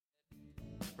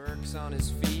Burke's on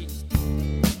his feet.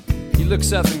 He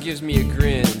looks up and gives me a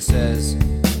grin and says,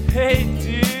 "Hey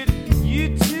dude,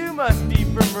 you too must be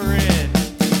from Marin."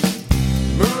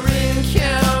 Marin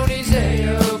County's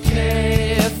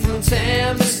A-OK, from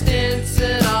Tam to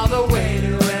Stinson all the way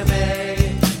to MA.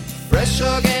 Fresh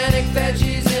organic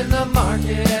veggies in the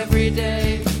market every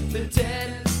day. The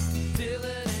Dennis,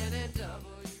 Dylan, and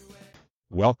NWA.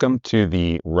 Welcome to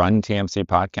the Run TMC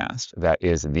podcast. That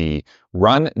is the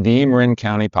Run the Marin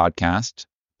County podcast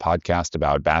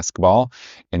about basketball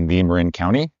in the Marin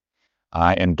County.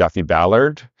 I am Duffy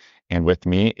Ballard, and with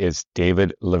me is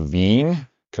David Levine,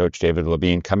 Coach David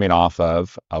Levine, coming off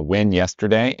of a win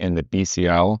yesterday in the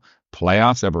BCL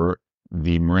playoffs over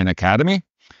the Marin Academy.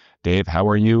 Dave, how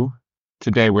are you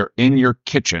today? We're in your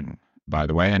kitchen, by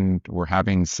the way, and we're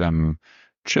having some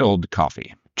chilled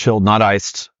coffee. Chilled, not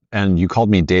iced. And you called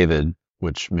me David,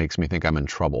 which makes me think I'm in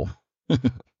trouble,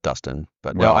 Dustin.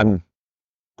 But Well, no, I'm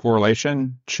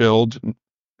Correlation, chilled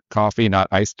coffee, not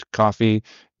iced coffee.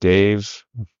 Dave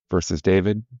versus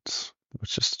David.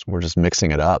 we're just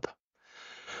mixing it up.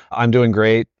 I'm doing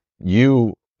great.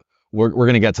 We're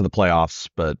going to get to the playoffs,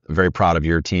 but very proud of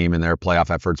your team and their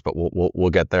playoff efforts. But we'll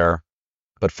get there.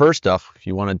 But first, Duff,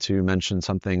 you wanted to mention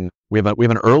something. We have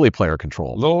an early player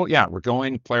control. We're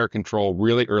going player control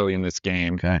really early in this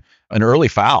game. Okay, an early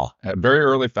foul. A very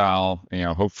early foul.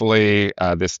 Hopefully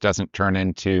this doesn't turn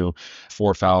into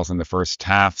 4 fouls in the first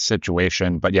half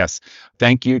situation. But yes,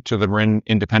 thank you to the Marin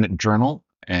Independent Journal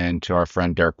and to our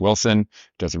friend Derek Wilson.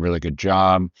 Does a really good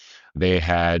job. They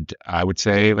had, I would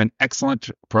say, an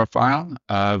excellent profile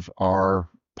of our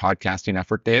podcasting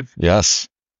effort, Dave. Yes.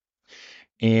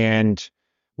 And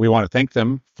we want to thank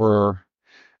them for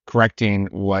correcting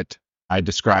what I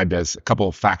described as a couple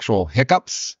of factual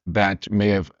hiccups that may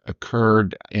have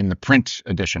occurred in the print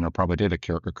edition, or probably did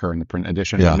occur in the print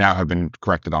edition, Yeah. and now have been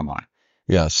corrected online.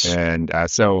 Yes. And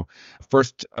so,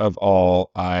 first of all,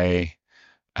 I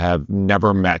have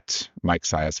never met Mike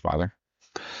Saya's father.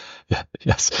 Yeah,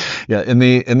 yes. Yeah. In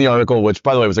the article, which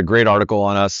by the way was a great article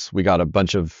on us, we got a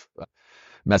bunch of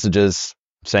messages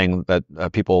saying that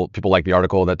people like the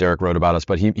article that Derek wrote about us.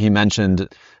 But he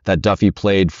mentioned that Duffy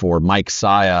played for Mike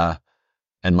Saya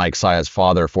and Mike Saya's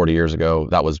father 40 years ago.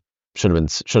 That should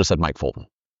have said Mike Fulton.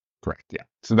 Correct. Yeah.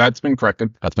 So that's been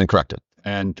corrected. That's been corrected.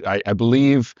 And I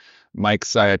believe Mike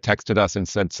Saya texted us and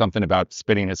said something about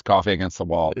spitting his coffee against the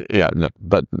wall. Yeah, no,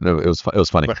 but no, it was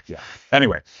funny. But yeah.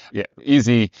 Anyway, yeah,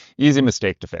 easy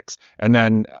mistake to fix. And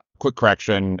then quick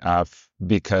correction,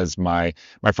 because my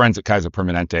friends at Kaiser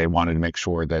Permanente wanted to make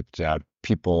sure that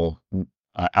people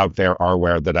out there are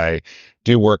aware that I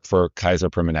do work for Kaiser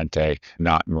Permanente,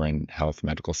 not Marin Health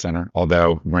Medical Center.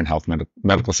 Although Marin Health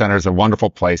Medical Center is a wonderful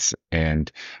place, and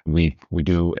we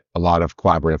do a lot of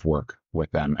collaborative work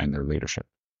with them and their leadership.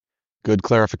 Good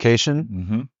clarification.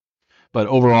 Mm-hmm. But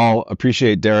overall,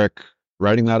 appreciate Derek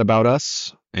writing that about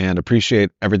us, and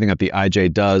appreciate everything that the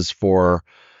IJ does for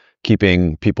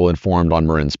keeping people informed on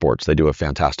Marin sports. They do a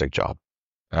fantastic job.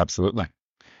 Absolutely.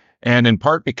 And in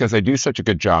part because they do such a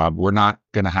good job, we're not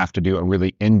going to have to do a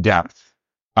really in-depth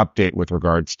update with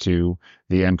regards to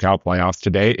the MCAL playoffs.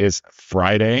 Today is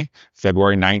Friday,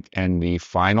 February 9th, and the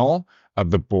final of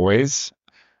the boys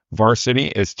varsity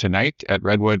is tonight at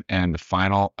Redwood, and the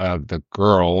final of the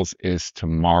girls is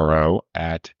tomorrow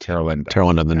at Terra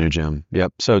Linda, the new gym.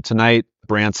 Yep. So tonight,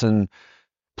 Branson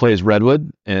plays Redwood,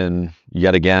 and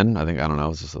yet again, I don't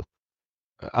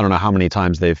know how many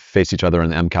times they've faced each other in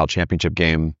the MCAL championship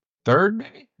game. Third,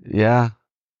 maybe? Yeah.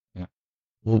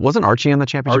 Well, wasn't Archie in the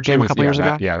championship game a couple years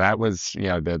ago? That was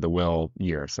the Will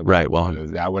year. So right. Well,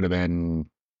 that would have been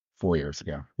 4 years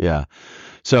ago. Yeah.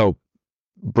 So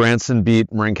Branson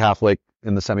beat Marin Catholic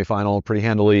in the semifinal pretty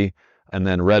handily, and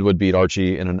then Redwood beat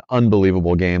Archie in an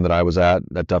unbelievable game that I was at,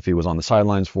 that Duffy was on the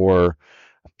sidelines for.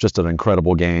 Just an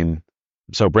incredible game.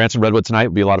 So Branson Redwood tonight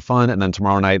will be a lot of fun, and then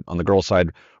tomorrow night on the girls'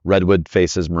 side, Redwood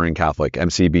faces Marin Catholic.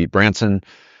 MC beat Branson,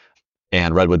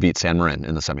 and Redwood beat San Marin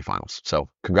in the semifinals. So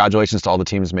congratulations to all the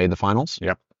teams made the finals.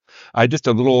 Yep. Just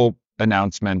a little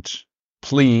announcement,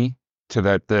 plea to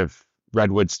the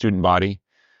Redwood student body,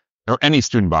 or any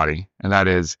student body, and that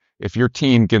is, if your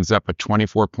team gives up a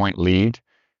 24-point lead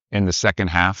in the second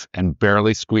half and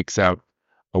barely squeaks out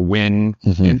a win,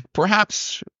 and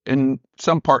perhaps in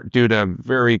some part due to a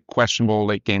very questionable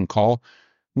late game call,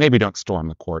 maybe don't storm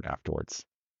the court afterwards.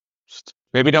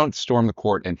 Maybe don't storm the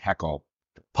court and heckle.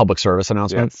 Public service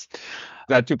announcements. Yes. Is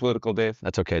that too political, Dave?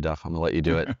 That's okay, Duff. I'm going to let you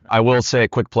do it. I will say a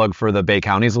quick plug for the Bay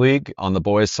Counties League. On the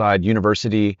boys' side,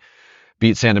 University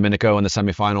beat San Domenico in the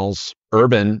semifinals.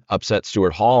 Urban upset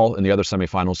Stuart Hall in the other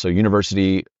semifinals. So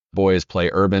University boys play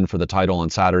Urban for the title on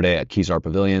Saturday at Kezar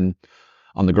Pavilion.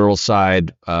 On the girls'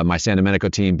 side, my San Domenico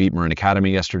team beat Marin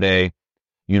Academy yesterday.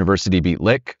 University beat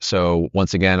Lick. So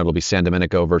once again, it'll be San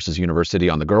Domenico versus University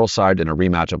on the girls' side in a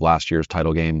rematch of last year's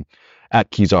title game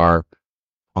at Kezar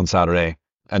on Saturday.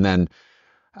 And then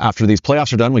after these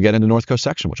playoffs are done, we get into North Coast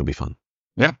section, which will be fun.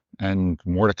 Yeah, and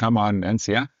more to come on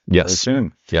NCF Yes. very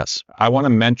soon. Yes. I want to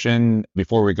mention,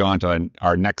 before we go on to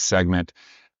our next segment,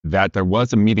 that there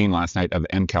was a meeting last night of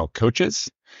NCAL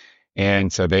coaches.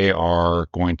 And so they are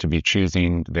going to be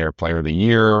choosing their player of the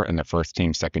year and the first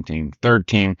team, second team, third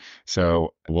team.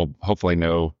 So we'll hopefully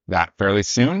know that fairly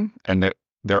soon. And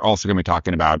they're also going to be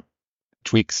talking about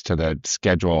tweaks to the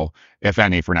schedule, if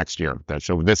any, for next year.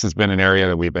 So this has been an area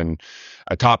that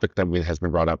a topic that has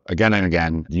been brought up again and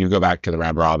again. Do you go back to the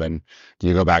round robin? Do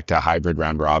you go back to a hybrid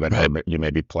round robin? Right. Or you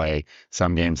maybe play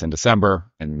some games in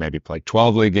December and maybe play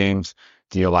 12 league games?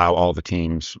 Do you allow all the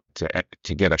teams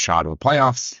to get a shot at the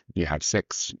playoffs? You have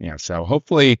 6, so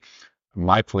hopefully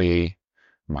my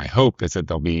hope is that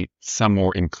there'll be some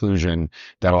more inclusion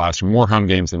that allows for more home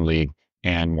games in league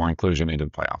and more inclusion into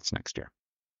the playoffs next year.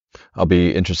 I'll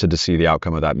be interested to see the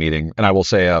outcome of that meeting. And I will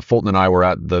say, Fulton and I were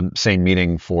at the same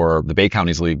meeting for the Bay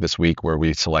Counties League this week, where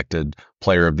we selected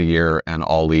player of the year and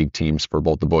all league teams for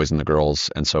both the boys and the girls.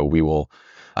 And so we will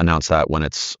announce that when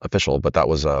it's official. But that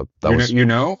was fun. You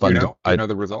know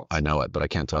the results. I know it, but I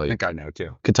can't tell you. I think I know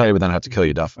too. Could tell you, but then I have to kill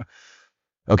you, Duff.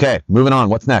 Okay, moving on.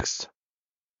 What's next?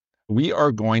 We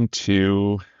are going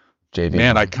to JV.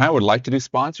 Man, I kind of would like to do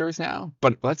sponsors now,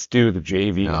 but let's do the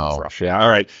JV first. Yeah, all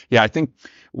right. Yeah, I think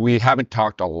we haven't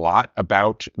talked a lot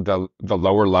about the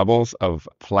lower levels of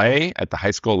play at the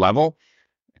high school level,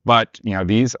 but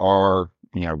these are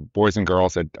boys and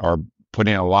girls that are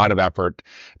putting in a lot of effort.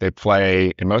 They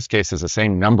play, in most cases, the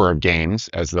same number of games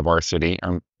as the varsity,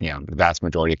 the vast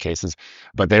majority of cases,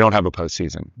 but they don't have a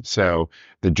postseason. So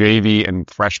the JV and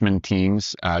freshman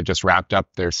teams just wrapped up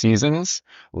their seasons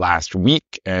last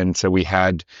week. And so we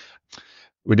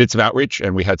did some outreach,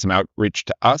 and we had some outreach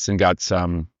to us and got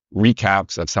some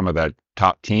recaps of some of the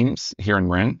top teams here in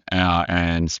Marin.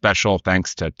 And special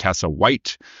thanks to Tessa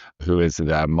White, who is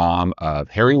the mom of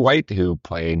Harry White, who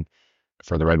played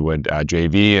for the Redwood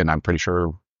JV, and I'm pretty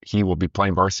sure he will be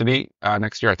playing varsity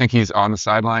next year. I think he's on the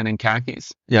sideline in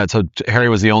khakis. Yeah, so Harry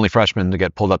was the only freshman to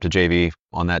get pulled up to JV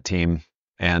on that team,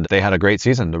 and they had a great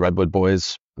season. The Redwood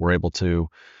boys were able to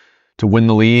win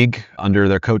the league under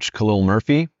their coach Khalil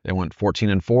Murphy. They went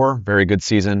 14-4, very good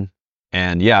season.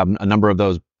 And yeah, a number of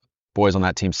those boys on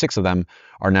that team, 6 of them,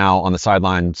 are now on the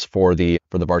sidelines for the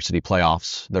varsity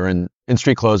playoffs. They're in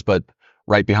street clothes, but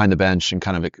right behind the bench and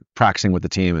kind of practicing with the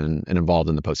team and involved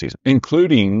in the postseason.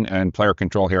 Including, and player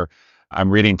control here, I'm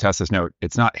reading Tessa's note,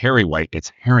 it's not Harry White,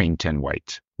 it's Harrington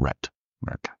White. Right.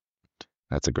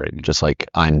 That's a great name. Just like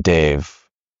I'm Dave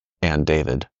and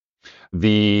David.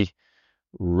 The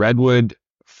Redwood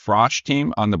Frosh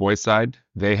team on the boys' side,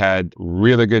 they had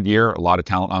really good year, a lot of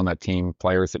talent on that team,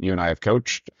 players that you and I have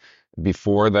coached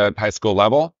before the high school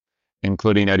level,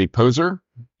 including Eddie Poser.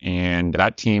 And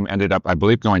that team ended up, I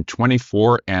believe, going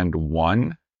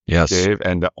 24-1. Yes. Dave.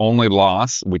 And the only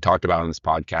loss we talked about on this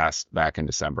podcast back in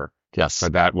December. Yes. So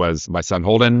that was my son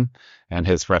Holden and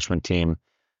his freshman team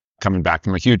coming back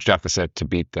from a huge deficit to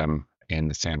beat them in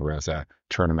the Santa Rosa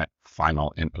tournament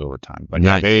final in overtime. But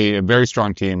nice. They a very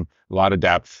strong team, a lot of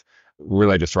depth,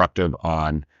 really disruptive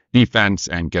on defense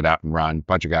and get out and run.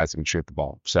 Bunch of guys who can shoot the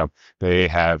ball. So they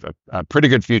have a pretty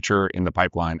good future in the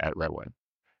pipeline at Redwood.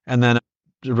 And then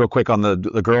real quick on the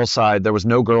girls side, there was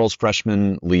no girls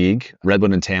freshman league.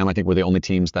 Redwood and Tam, I think, were the only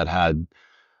teams that had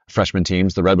freshman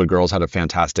teams. The Redwood girls had a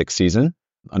fantastic season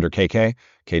under Caden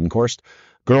Korst.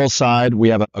 Girls side, we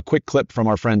have a quick clip from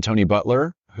our friend Tony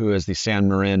Butler, who is the San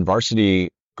Marin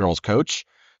varsity girls coach,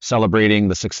 celebrating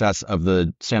the success of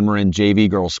the San Marin JV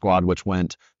girls squad, which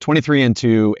went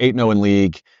 23-2, 8-0 in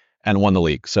league, and won the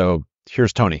league. So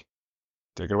here's Tony.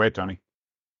 Take it away, Tony.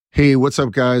 Hey, what's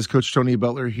up, guys? Coach Tony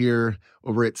Butler here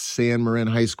over at San Marin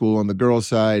High School on the girls'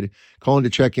 side, calling to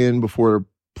check in before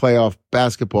playoff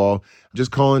basketball.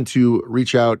 Just calling to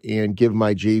reach out and give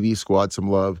my JV squad some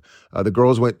love. The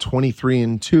girls went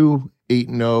 23-2,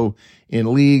 8-0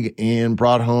 in league, and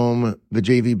brought home the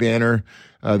JV banner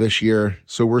this year.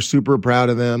 So we're super proud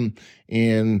of them,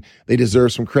 and they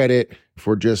deserve some credit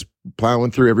for just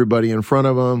plowing through everybody in front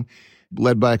of them,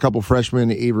 led by a couple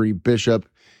freshmen, Avery Bishop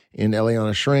and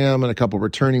Eliana Schramm, and a couple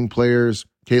returning players,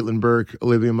 Caitlin Burke,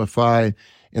 Olivia Maffei,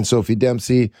 and Sophie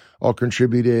Dempsey, all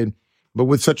contributed. But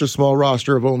with such a small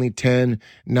roster of only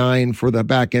 9 for the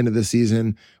back end of the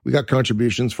season, we got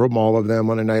contributions from all of them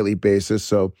on a nightly basis.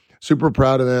 So super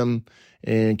proud of them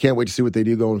and can't wait to see what they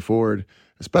do going forward.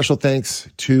 A special thanks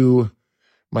to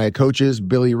my coaches,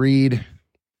 Billy Reed,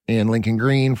 and Lincoln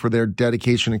Green for their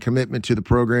dedication and commitment to the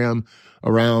program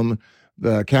around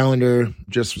the calendar.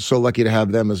 Just so lucky to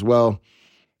have them as well.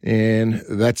 And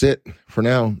that's it for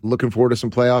now. Looking forward to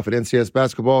some playoff at NCS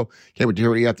basketball. Can't wait to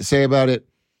hear what you have to say about it.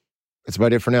 That's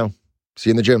about it for now. See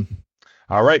you in the gym.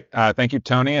 All right. Thank you,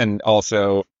 Tony. And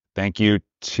also thank you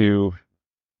to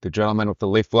the gentleman with the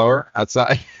leaf blower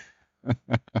outside.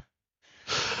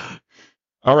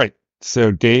 All right.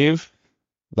 So, Dave,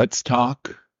 let's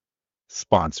talk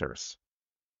sponsors.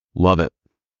 Love it.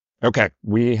 Okay.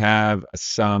 We have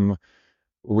some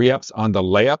re-ups on the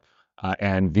layup,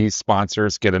 and these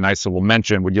sponsors get a nice little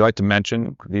mention. Would you like to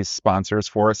mention these sponsors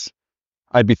for us?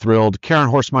 I'd be thrilled. Karen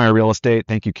Horsemeyer Real Estate.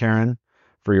 Thank you, Karen,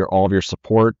 for all of your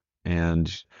support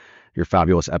and your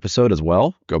fabulous episode as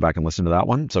well. Go back and listen to that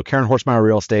one. So Karen Horsemeyer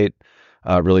Real Estate,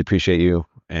 really appreciate you.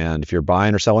 And if you're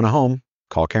buying or selling a home,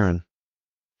 call Karen.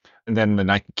 And then the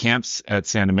Nike camps at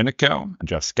San Domenico,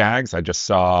 Jeff Skaggs. I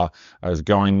was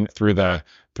going through the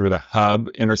hub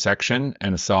intersection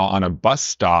and saw on a bus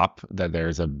stop that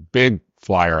there's a big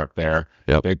flyer up there,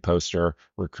 Yep. big poster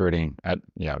recruiting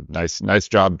nice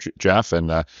job, Jeff,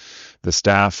 and the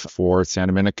staff for San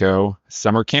Domenico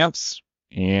summer camps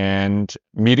and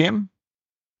Medium.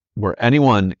 Where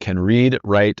anyone can read,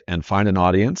 write, and find an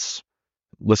audience.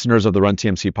 Listeners of the Run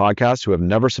TMC podcast who have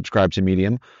never subscribed to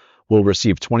Medium will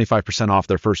receive 25% off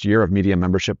their first year of Medium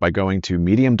membership by going to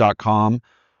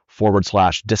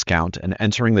medium.com/discount and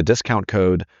entering the discount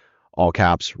code, all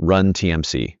caps, RUN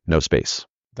TMC, no space.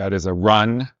 That is a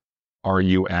run,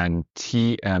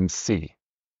 RUNTMC,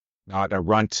 not a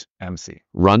runt MC.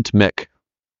 Runt Mick,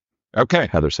 Okay,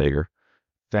 Heather Sager.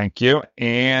 thank you.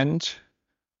 And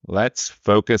let's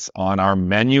focus on our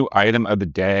menu item of the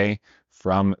day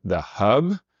from the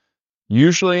hub.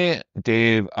 Usually,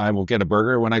 Dave, I will get a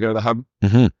burger when I go to the hub,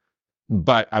 Mm-hmm.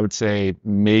 but I would say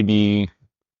maybe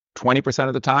 20%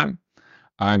 of the time,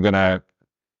 I'm going to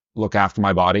look after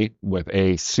my body with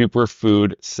a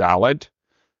superfood salad.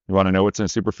 You want to know what's in a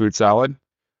superfood salad?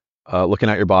 Looking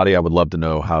at your body, I would love to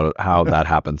know how that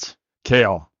happens.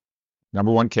 Kale.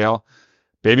 Number one, kale.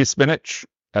 Baby spinach,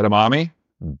 edamame,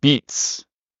 beets.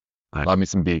 Nice. Love me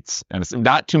some beets. And it's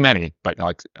not too many, but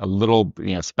like a little,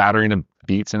 spattering of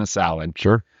beets in a salad.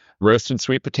 Sure. Roasted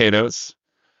sweet potatoes,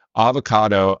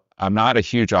 avocado. I'm not a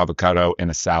huge avocado in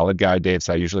a salad guy, Dave,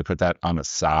 so I usually put that on the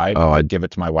side. Oh, I'd give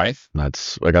it to my wife. I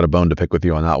got a bone to pick with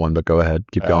you on that one, but go ahead.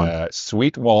 Keep going.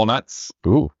 Sweet walnuts,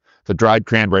 Ooh. the dried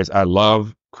cranberries. I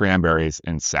love cranberries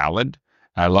in salad.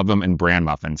 I love them in bran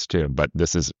muffins too, but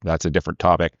that's a different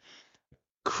topic.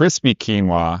 Crispy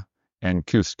quinoa and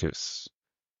couscous.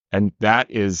 And that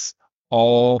is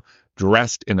all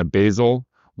dressed in a basil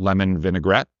lemon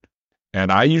vinaigrette.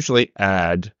 And I usually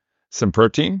add some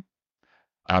protein.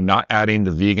 I'm not adding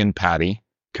the vegan patty.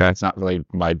 Okay. It's not really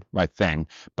my thing,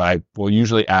 but I will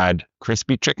usually add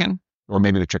crispy chicken or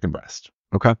maybe the chicken breast.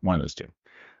 Okay. One of those two.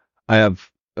 I have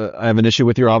an issue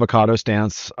with your avocado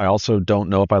stance. I also don't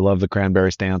know if I love the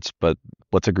cranberry stance, but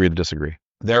let's agree to disagree.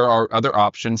 There are other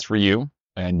options for you,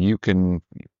 and you can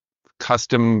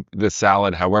custom the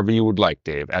salad however you would like,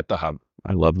 Dave, at the hub.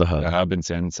 I love the hub. The hub in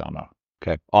San Anselmo.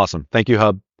 Okay. Awesome. Thank you,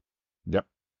 Hub. Yep.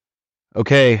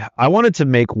 Okay. I wanted to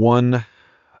make one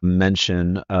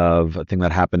mention of a thing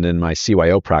that happened in my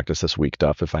CYO practice this week,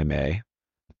 Duff, if I may.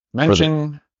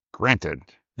 Mention granted.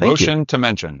 Thank Motion to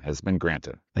mention has been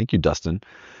granted. Thank you, Dustin.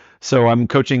 So I'm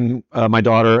coaching my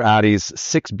daughter Addie's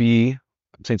 6B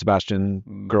St.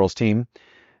 Sebastian girls team,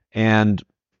 and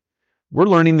we're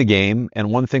learning the game.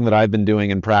 And one thing that I've been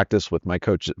doing in practice with my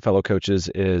fellow coaches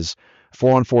is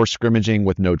 4-on-4 scrimmaging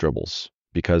with no dribbles,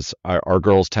 because our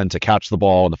girls tend to catch the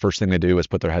ball and the first thing they do is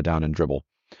put their head down and dribble.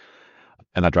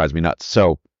 And that drives me nuts.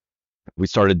 So we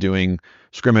started doing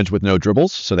scrimmage with no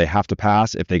dribbles. So they have to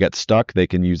pass. If they get stuck, they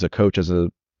can use a coach as a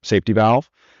safety valve.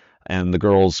 And the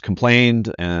girls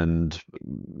complained and,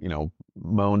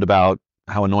 moaned about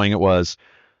how annoying it was.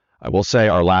 I will say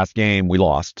our last game we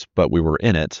lost, but we were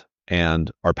in it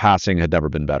and our passing had never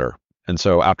been better. And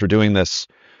so after doing this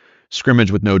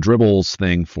scrimmage with no dribbles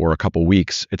thing for a couple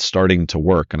weeks, it's starting to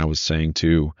work. And I was saying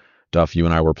to Duff, you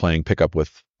and I were playing pickup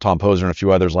with Tom Poser and a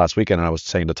few others last weekend. And I was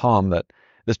saying to Tom that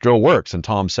this drill works. And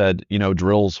Tom said,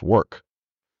 drills work.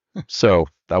 So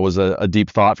that was a deep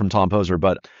thought from Tom Poser,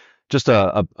 but just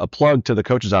a plug to the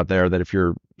coaches out there that if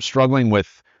you're struggling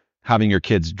with having your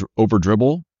kids over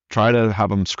dribble, try to have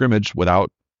them scrimmage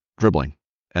without dribbling.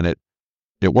 And it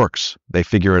works. They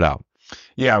figure it out.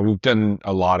 Yeah, we've done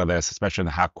a lot of this, especially in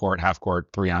the half court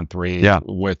 3-on-3 Yeah.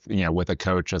 with a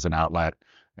coach as an outlet.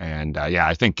 And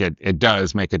I think it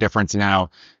does make a difference. Now,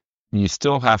 you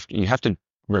have to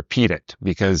repeat it,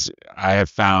 because I have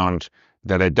found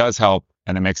that it does help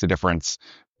and it makes a difference.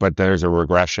 But there's a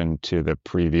regression to the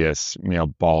previous,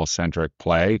 ball-centric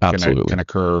play. Absolutely. Can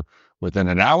occur within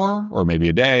an hour or maybe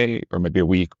a day or maybe a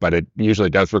week, but it usually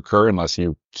does recur unless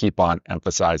you keep on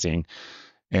emphasizing.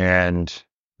 And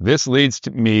this leads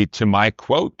me to my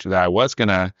quote that I was going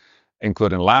to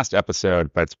include in the last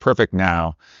episode, but it's perfect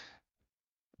now,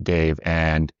 Dave,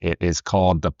 and it is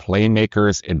called the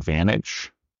playmaker's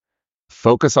advantage.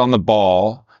 Focus on the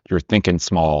ball. You're thinking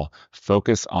small.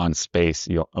 Focus on space.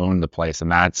 You'll own the place.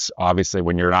 And that's obviously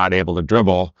when you're not able to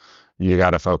dribble, you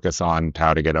got to focus on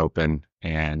how to get open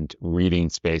and reading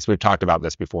space. We've talked about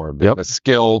this before. The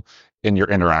skill in your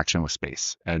interaction with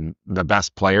space. And the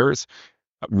best players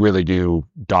really do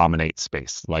dominate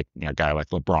space, like a guy like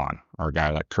LeBron or a guy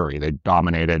like Curry. They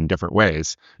dominate it in different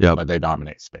ways, but they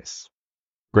dominate space.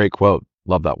 Great quote.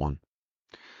 Love that one.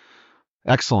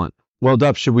 Excellent. Well,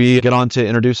 Duff, should we get on to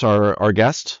introduce our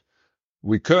guest?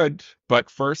 We could,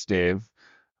 but first, Dave,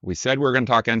 we said we were going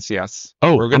to talk NCS.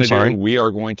 Oh, we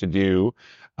are going to do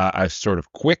a sort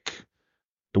of quick.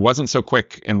 It wasn't so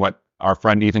quick in what our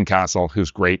friend Ethan Castle,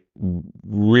 who's great,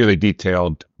 really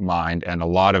detailed mind and a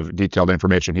lot of detailed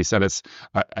information. He said it's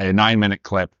a 9-minute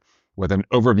clip with an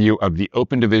overview of the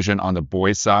open division on the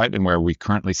boys' side and where we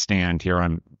currently stand here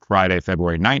on Friday,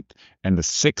 February 9th, and the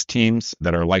 6 teams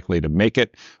that are likely to make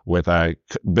it, with a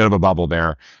bit of a bubble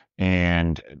there.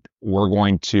 And we're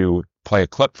going to play a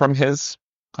clip from his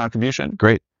contribution.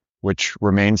 Great. Which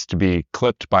remains to be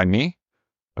clipped by me.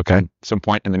 Okay. At some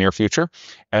point in the near future.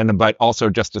 But also,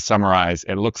 just to summarize,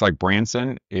 it looks like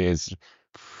Branson is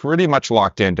pretty much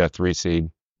locked into a 3 seed.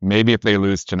 Maybe if they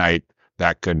lose tonight,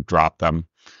 that could drop them.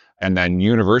 And then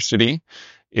University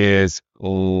is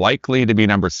likely to be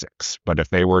number 6. But if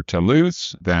they were to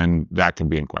lose, then that can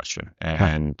be in question.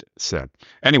 And so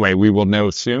anyway, we will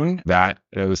know soon that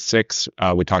those 6,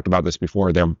 we talked about this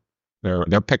before,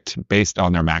 they're picked based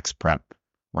on their max prep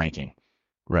ranking.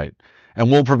 Right. And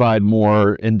we'll provide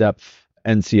more in-depth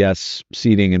NCS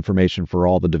seeding information for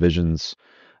all the divisions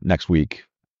next week,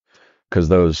 because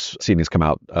those seedings come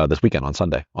out this weekend on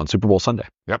Sunday, on Super Bowl Sunday.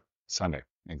 Yep, Sunday.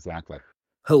 Exactly.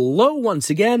 Hello once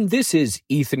again, this is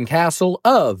Ethan Castle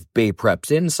of Bay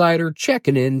Preps Insider,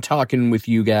 checking in, talking with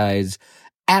you guys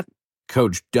at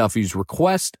Coach Duffy's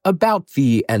request about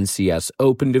the NCS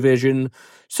Open Division.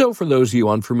 So for those of you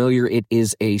unfamiliar, it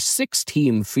is a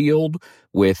 6-team field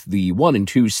with the 1 and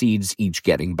 2 seeds each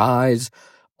getting byes.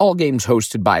 All games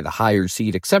hosted by the higher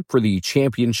seed except for the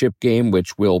championship game,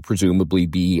 which will presumably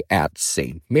be at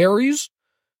St. Mary's.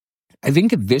 I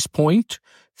think at this point,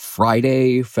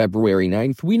 Friday, February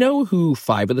 9th, we know who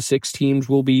 5 of the 6 teams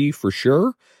will be for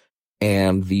sure.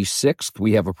 And the 6th,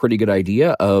 we have a pretty good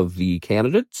idea of the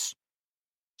candidates.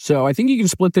 So I think you can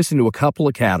split this into a couple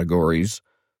of categories.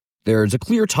 There's a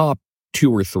clear top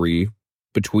 2 or 3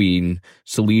 between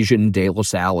Salesian, De La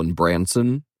Salle, and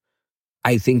Branson.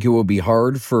 I think it will be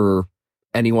hard for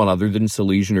anyone other than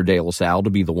Salesian or De La Salle to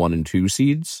be the 1 and 2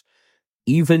 seeds.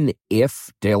 Even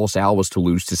if De La Salle was to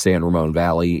lose to San Ramon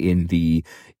Valley in the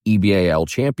EBAL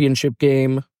championship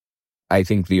game, I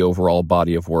think the overall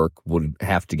body of work would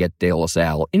have to get De La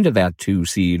Salle into that 2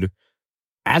 seed.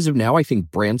 As of now, I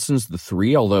think Branson's the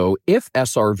 3, although if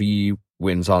SRV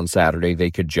wins on Saturday,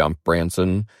 they could jump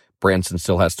Branson. Branson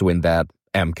still has to win that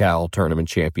MCAL tournament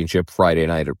championship Friday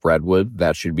night at Redwood.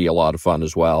 That should be a lot of fun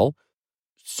as well.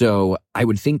 So I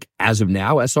would think as of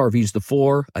now, SRV's the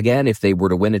 4. Again, if they were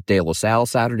to win at De La Salle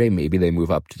Saturday, maybe they move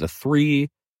up to the 3.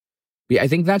 I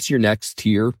think that's your next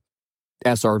tier.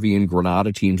 SRV and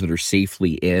Granada, teams that are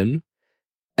safely in.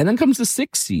 And then comes the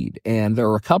 6th seed, and there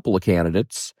are a couple of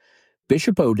candidates.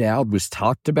 Bishop O'Dowd was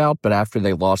talked about, but after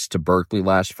they lost to Berkeley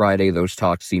last Friday, those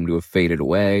talks seem to have faded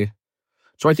away.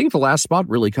 So I think the last spot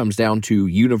really comes down to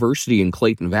University and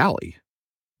Clayton Valley.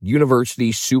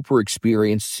 University, super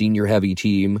experienced, senior-heavy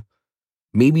team.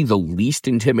 Maybe the least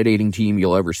intimidating team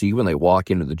you'll ever see when they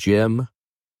walk into the gym.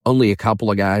 Only a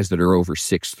couple of guys that are over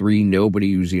 6'3",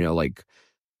 nobody who's, like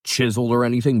chiseled or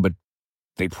anything, but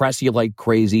they press you like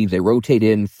crazy. They rotate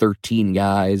in 13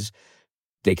 guys.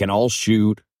 They can all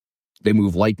shoot. They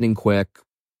move lightning quick.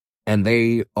 And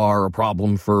they are a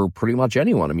problem for pretty much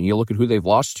anyone. I mean, you look at who they've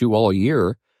lost to all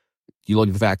year. You look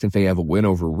at the fact that they have a win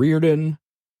over Reardon.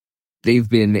 They've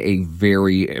been a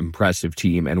very impressive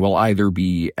team and will either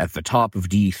be at the top of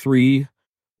D3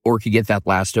 or could get that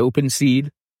last open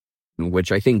seed,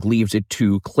 which I think leaves it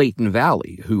to Clayton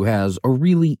Valley, who has a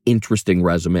really interesting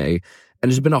resume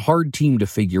and has been a hard team to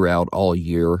figure out all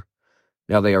year.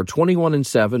 Now, they are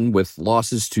 21-7 with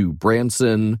losses to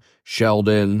Branson,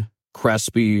 Sheldon,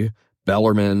 Crespi,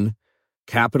 Bellarmine,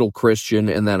 Capital Christian,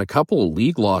 and then a couple of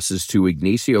league losses to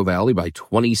Ignacio Valley by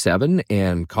 27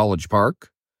 and College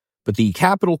Park. But the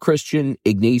Capital Christian,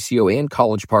 Ignacio, and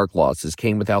College Park losses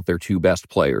came without their two best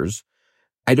players.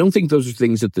 I don't think those are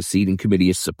things that the seating committee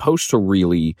is supposed to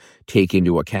really take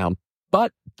into account,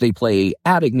 but they play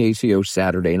at Ignacio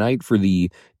Saturday night for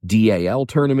the DAL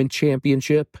Tournament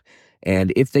Championship,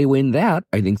 and if they win that,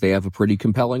 I think they have a pretty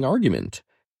compelling argument.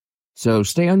 So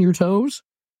stay on your toes.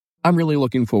 I'm really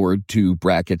looking forward to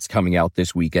brackets coming out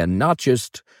this weekend, not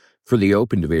just for the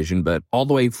Open Division, but all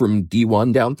the way from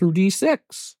D1 down through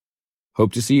D6.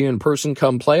 Hope to see you in person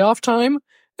come playoff time,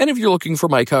 and if you're looking for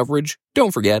my coverage, don't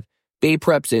forget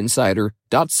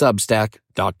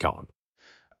bayprepsinsider.substack.com.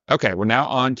 Okay, we're now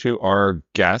on to our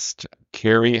guest,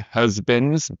 Kerri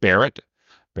husbands, Barrett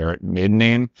maiden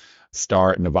name,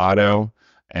 star at Novato,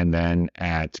 and then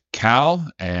at Cal,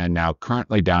 and now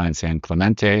currently down in San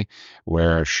Clemente,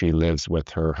 where she lives with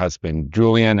her husband,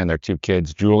 Julian, and their two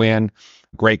kids, Julian.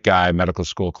 Great guy, medical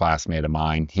school classmate of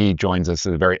mine. He joins us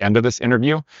at the very end of this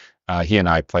interview. He and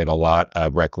I played a lot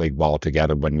of rec league ball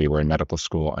together when we were in medical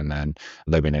school and then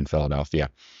living in Philadelphia.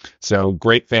 So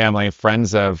great family,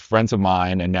 friends of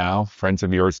mine, and now friends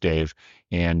of yours, Dave.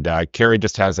 And Kerri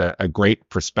just has a great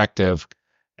perspective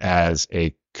as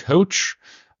a coach,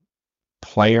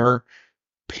 player,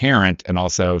 parent, and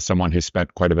also someone who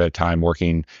spent quite a bit of time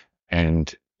working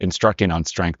and instructing on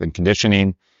strength and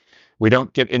conditioning. We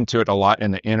don't get into it a lot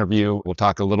in the interview. We'll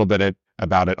talk a little bit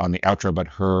about it on the outro, but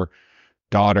her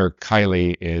daughter,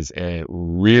 Kylie, is a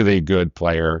really good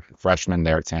player, freshman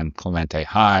there at San Clemente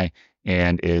High,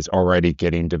 and is already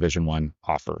getting Division I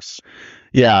offers.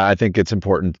 Yeah, I think it's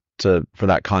important for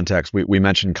that context. We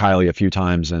mentioned Kylie a few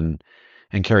times, and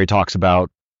Kerri talks about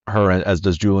her, as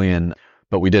does Julian,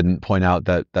 but we didn't point out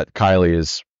that Kylie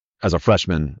is, as a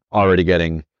freshman, already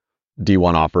getting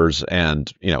D1 offers and,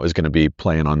 is going to be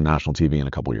playing on national TV in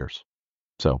a couple years.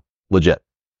 So legit.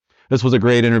 This was a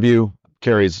great interview.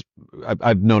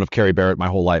 I've known of Kerri Barrett my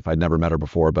whole life. I'd never met her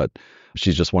before, but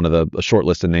she's just one of the short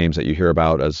list of names that you hear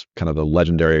about as kind of the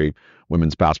legendary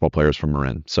women's basketball players from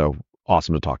Marin. So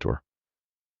awesome to talk to her.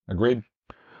 Agreed.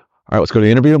 All right, let's go to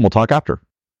the interview and we'll talk after.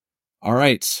 All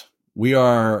right. We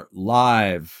are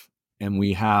live and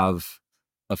we have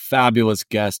a fabulous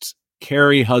guest,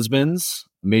 Kerri husbands,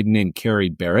 maiden name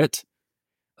Kerri Barrett.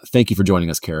 Thank you for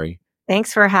joining us, Kerri.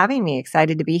 Thanks for having me.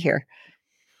 Excited to be here.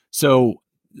 So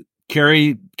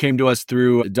Kerri came to us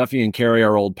through Duffy and Kerri,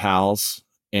 our old pals,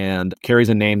 and Kerri's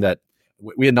a name that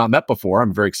we had not met before.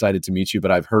 I'm very excited to meet you, but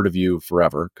I've heard of you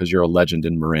forever because you're a legend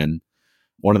in Marin,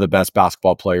 one of the best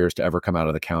basketball players to ever come out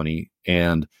of the county,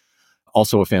 and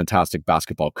also a fantastic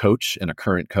basketball coach and a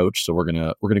current coach. So we're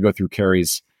gonna go through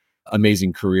Kerri's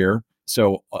amazing career.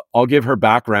 So I'll give her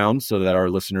background so that our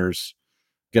listeners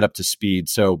get up to speed.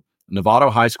 So Novato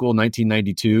High School,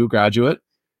 1992 graduate.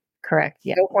 Correct.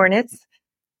 Yeah. Go Hornets.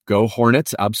 Go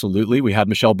Hornets. Absolutely. We had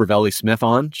Michelle Bravelli-Smith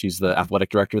on. She's the athletic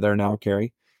director there now,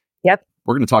 Kerri. Yep.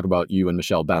 We're going to talk about you and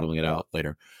Michelle battling it out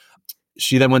later.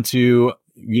 She then went to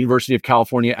University of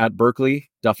California at Berkeley.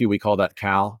 Duffy, we call that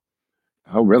Cal.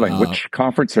 Oh, really? Which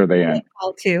conference are they in?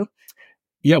 Cal too.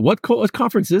 Yeah. What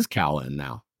conference is Cal in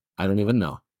now? I don't even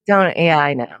know. Yeah,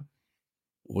 I know.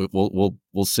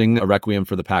 We'll sing a requiem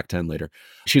for the Pac-10 later.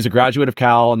 She's a graduate of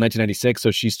Cal in 1996,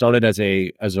 so she started as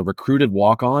a recruited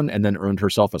walk-on and then earned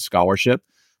herself a scholarship,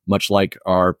 much like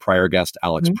our prior guest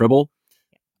Alex Pribble.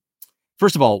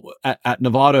 First of all, at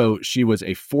Novato, she was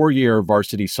a 4-year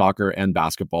varsity soccer and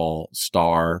basketball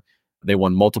star. They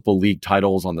won multiple league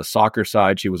titles on the soccer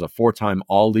side. She was a 4-time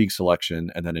all-league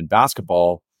selection, and then in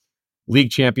basketball,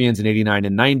 league champions in 89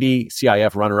 and 90,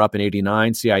 CIF runner-up in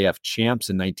 89, CIF champs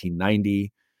in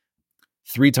 1990.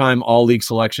 3-time all-league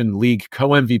selection, league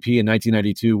co-MVP in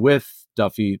 1992 with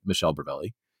Duffy, Michelle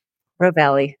Bravelli.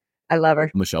 Bravelli. I love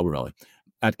her. Michelle Bravelli.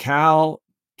 At Cal,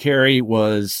 Kerri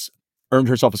earned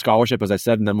herself a scholarship, as I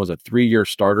said, and then was a 3-year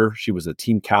starter. She was a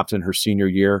team captain her senior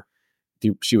year.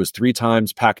 She was 3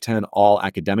 times Pac-10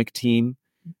 all-academic team.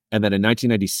 And then in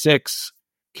 1996,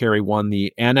 Kerri won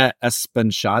the Anna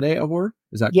Espenshade Award.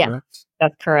 Is that correct?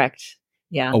 That's correct.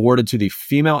 Yeah. Awarded to the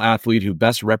female athlete who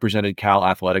best represented Cal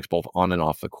athletics both on and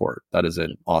off the court. That is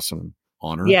an awesome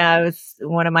honor. Yeah, it was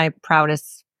one of my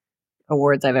proudest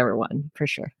awards I've ever won, for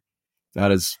sure.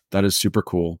 That is super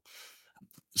cool.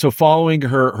 So following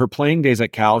her playing days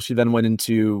at Cal, she then went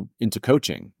into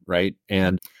coaching, right?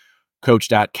 And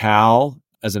coached at Cal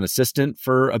as an assistant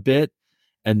for a bit,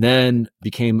 and then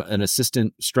became an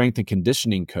assistant strength and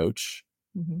conditioning coach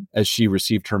as she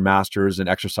received her master's in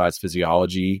exercise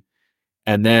physiology,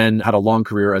 and then had a long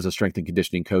career as a strength and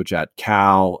conditioning coach at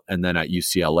Cal and then at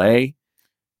UCLA.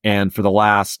 and for the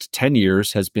last 10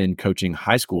 years has been coaching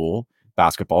high school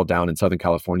basketball down in Southern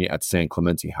California at San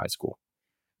Clemente High School.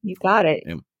 You got it.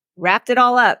 And Wrapped it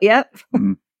all up. Yep.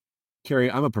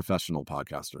 Kerri, I'm a professional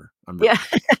podcaster. Yeah.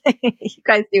 You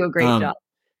guys do a great job.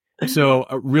 So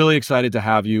really excited to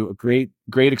have you. A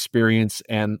great experience.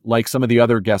 And like some of the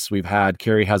other guests we've had,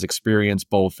 Kerri has experience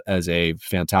both as a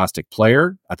fantastic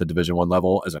player at the Division I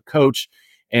level, as a coach,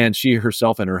 and she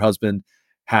herself and her husband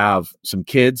have some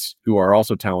kids who are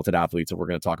also talented athletes. And we're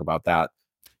going to talk about that.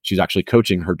 She's actually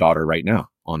coaching her daughter right now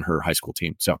on her high school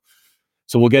team. So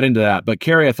we'll get into that. But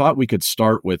Kerri, I thought we could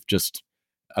start with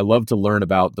I love to learn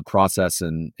about the process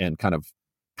and kind of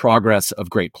progress of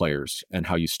great players and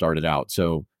how you started out.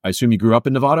 So I assume you grew up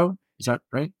in Novato. Is that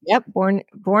right? Yep.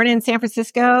 Born in San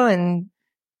Francisco and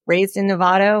raised in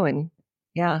Novato, and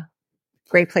yeah,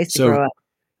 great place to grow up.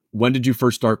 When did you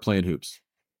first start playing hoops?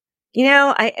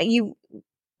 I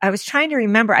was trying to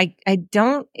remember. I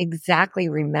don't exactly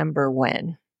remember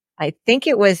when. I think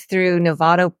it was through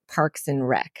Novato Parks and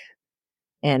Rec.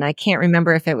 And I can't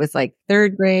remember if it was like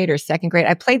third grade or second grade.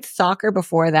 I played soccer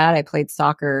before that. I played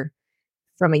soccer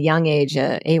from a young age,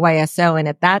 AYSO. And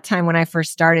at that time, when I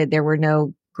first started, there were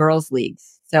no girls'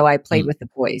 leagues. So I played with the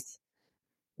boys,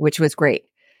 which was great.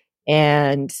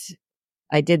 And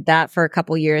I did that for a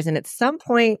couple years. And at some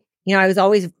point, I was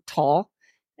always tall.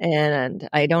 And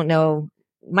I don't know,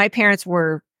 my parents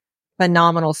were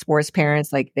phenomenal sports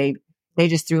parents. Like they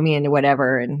just threw me into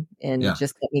whatever and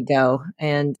just let me go.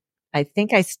 And I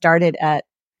think I started at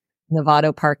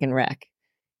Novato Park and Rec.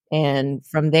 And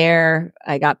from there,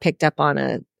 I got picked up on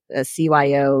a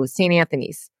CYO St.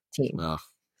 Anthony's team. Oh,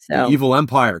 so the evil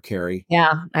empire, Kerri.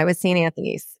 Yeah, I was St.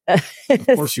 Anthony's. Of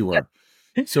course you were.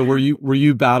 So were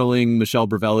you battling Michelle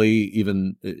Bravelli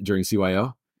even during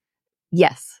CYO?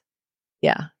 Yes.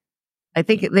 Yeah. I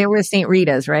think they were St.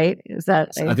 Rita's, right? Is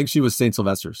that? I think she was St.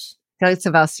 Sylvester's. St.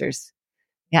 Sylvester's.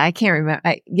 Yeah, I can't remember.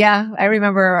 I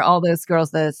remember all those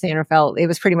girls, the Sanderfeld. It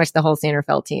was pretty much the whole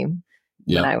Sanderfeld team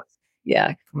when I was,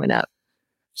 coming up.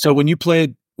 So when you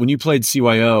played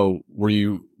CYO, were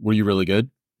you really good?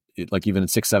 Like even in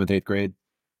 6th, 7th, 8th grade?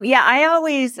 Yeah, I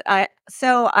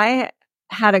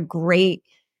had a great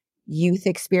youth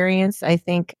experience. I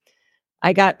think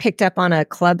I got picked up on a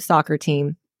club soccer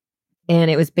team, and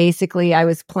it was basically, I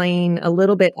was playing a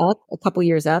little bit up, a couple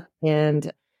years up,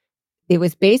 and it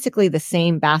was basically the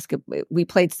same basketball. We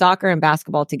played soccer and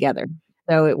basketball together.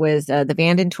 So it was the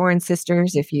Vandentorn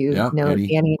sisters, if you know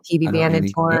Annie and TV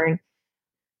Vandentorn,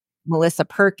 Melissa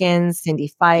Perkins,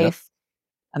 Cindy Fife,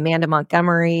 Amanda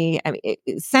Montgomery. I mean,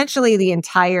 essentially the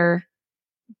entire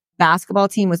basketball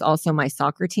team was also my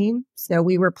soccer team. So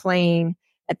we were playing,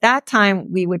 at that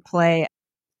time, we would play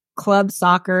club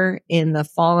soccer in the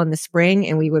fall and the spring,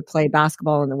 and we would play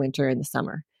basketball in the winter and the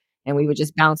summer. And we would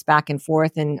just bounce back and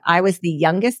forth. And I was the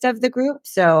youngest of the group,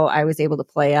 so I was able to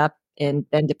play up. And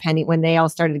then depending, when they all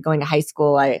started going to high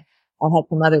school, I had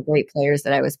some other great players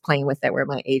that I was playing with that were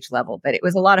my age level. But it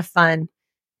was a lot of fun.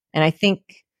 And I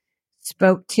think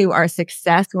spoke to our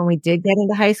success when we did get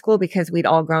into high school, because we'd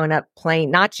all grown up playing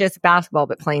not just basketball,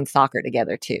 but playing soccer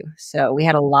together too. So we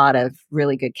had a lot of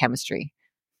really good chemistry.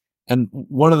 And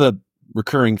one of the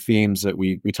recurring themes that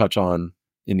we touch on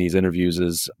in these interviews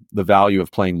is the value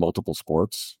of playing multiple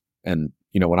sports. And,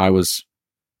 when I was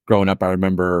growing up, I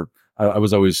remember I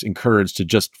was always encouraged to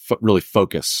just really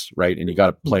focus, right? And you got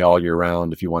to play all year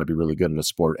round if you want to be really good in a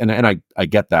sport. And I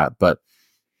get that, but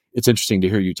it's interesting to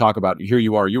hear you talk about, here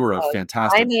you were a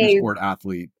fantastic sport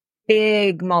athlete.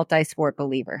 Big multi-sport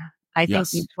believer. I think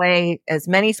you play as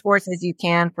many sports as you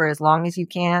can for as long as you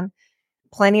can.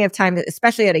 Plenty of time,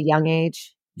 especially at a young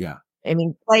age. Yeah. I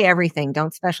mean, play everything.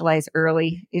 Don't specialize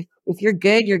early. If you're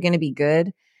good, you're going to be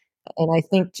good. And I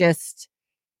think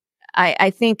I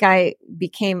think I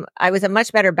was a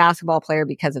much better basketball player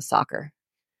because of soccer.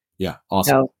 Yeah.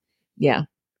 Awesome. So, yeah,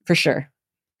 for sure.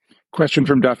 Question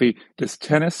from Duffy. Does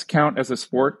tennis count as a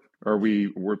sport, or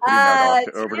we're putting that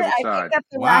over to the side?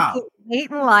 Wow.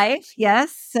 Late in life.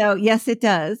 Yes. So yes, it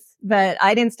does. But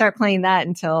I didn't start playing that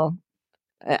until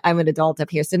I'm an adult up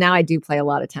here. So now I do play a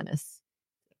lot of tennis.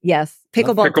 Yes.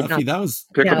 Pickleball. That was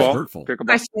hurtful. The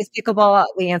question is pickleball.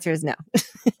 The answer is no.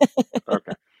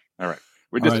 Okay. All right.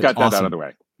 We just got that out of the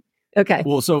way. Okay.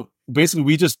 Well, so basically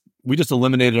we just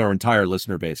eliminated our entire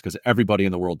listener base because everybody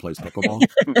in the world plays pickleball.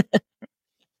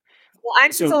 Well, I'm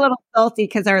just a little salty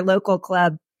because our local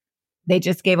club, they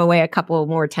just gave away a couple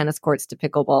more tennis courts to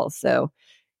pickleball. So,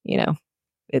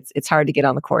 it's hard to get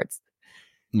on the courts.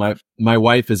 My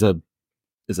wife is a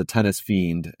tennis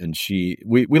fiend, and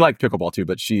we like pickleball too,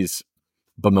 but she's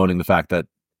bemoaning the fact that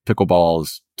pickleball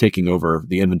is taking over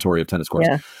the inventory of tennis courts.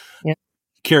 Yeah.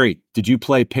 Kerri, did you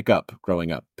play pickup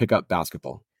growing up? Pickup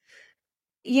basketball?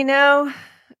 There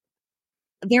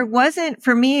wasn't,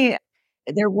 for me,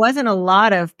 there wasn't a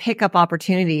lot of pickup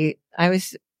opportunity. I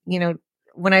was,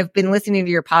 when I've been listening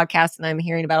to your podcast and I'm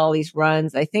hearing about all these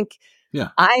runs, I think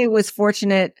I was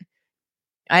fortunate.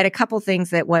 I had a couple things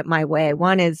that went my way.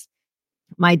 One is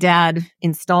my dad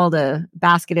installed a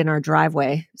basket in our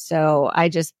driveway. So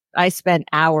I spent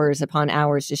hours upon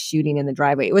hours just shooting in the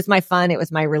driveway. It was my fun. It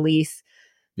was my release.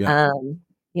 Yeah.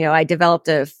 I developed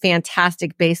a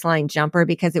fantastic baseline jumper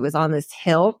because it was on this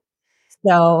hill.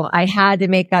 So I had to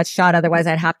make that shot. Otherwise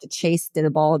I'd have to chase the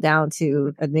ball down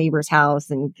to a neighbor's house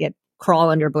and crawl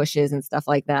under bushes and stuff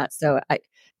like that. So I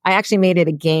actually made it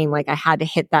a game. Like I had to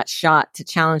hit that shot to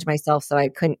challenge myself so I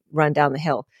couldn't run down the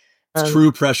hill. It's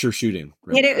true pressure shooting.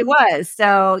 Right? It was.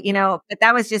 So, but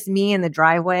that was just me in the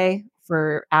driveway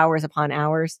for hours upon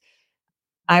hours.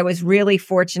 I was really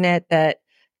fortunate that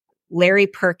Larry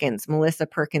Perkins, Melissa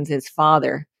Perkins'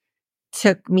 father,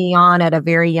 took me on at a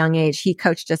very young age. He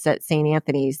coached us at St.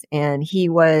 Anthony's, and he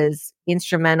was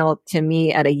instrumental to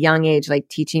me at a young age, like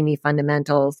teaching me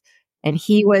fundamentals. And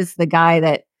he was the guy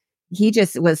that he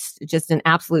was just an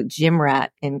absolute gym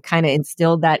rat and kind of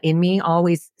instilled that in me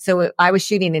always. So I was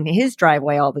shooting in his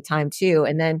driveway all the time too.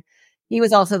 And then he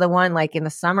was also the one, like in the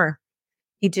summer,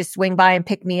 he'd just swing by and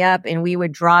pick me up and we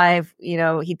would drive,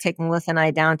 he'd take Melissa and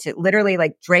I down to literally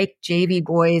like Drake JV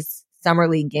boys summer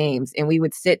league games. And we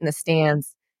would sit in the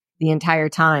stands the entire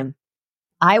time.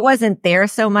 I wasn't there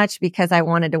so much because I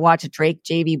wanted to watch Drake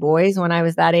JV boys when I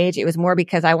was that age. It was more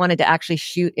because I wanted to actually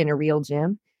shoot in a real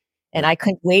gym. And I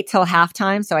couldn't wait till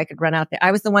halftime so I could run out there.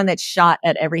 I was the one that shot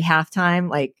at every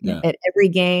halftime, at every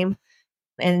game.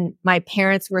 And my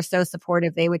parents were so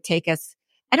supportive. They would take us.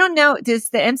 I don't know. Does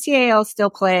the MCAL still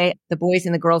play? The boys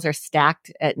and the girls are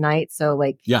stacked at night. So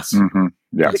yes. Mm-hmm.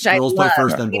 Yes. Which girls play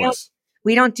first, then boys.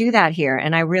 We don't do that here.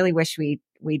 And I really wish we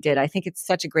did. I think it's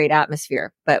such a great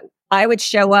atmosphere. But I would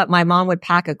show up. My mom would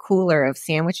pack a cooler of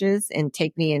sandwiches and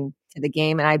take me into the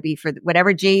game. And I'd be for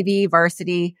whatever JV,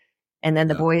 varsity, and then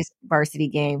the boys varsity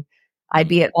game. I'd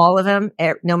be at all of them,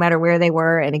 no matter where they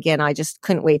were. And again, I just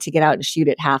couldn't wait to get out and shoot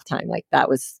at halftime. Like that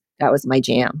was my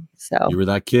jam. So you were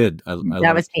that kid.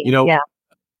 That was me.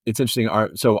 It's interesting.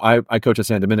 So I coach at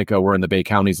San Domenico. We're in the Bay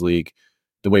Counties League.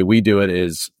 The way we do it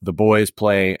is the boys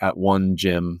play at one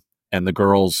gym and the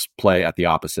girls play at the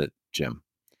opposite gym.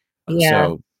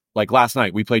 So like last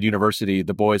night we played University.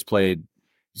 The boys played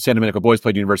San Domenico. Boys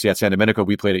played University at San Domenico.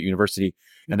 We played at University.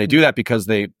 And they do that because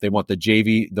they want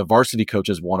the varsity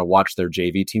coaches want to watch their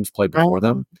JV teams play before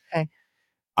them. Okay.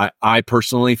 I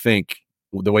personally think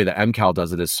the way that MCAL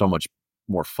does it is so much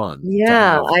more fun.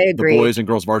 Yeah, I agree. The boys and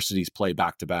girls varsities play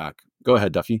back to back. Go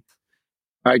ahead, Duffy.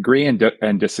 I agree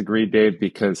and disagree, Dave,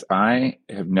 because I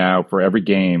have now, for every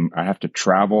game, I have to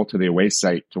travel to the away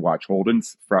site to watch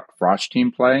Holden's Frosh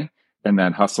team play and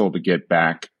then hustle to get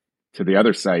back to the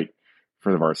other site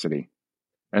for the varsity.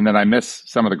 And then I miss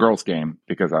some of the girls' game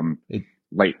because I'm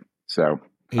late. So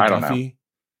I don't know.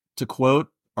 To quote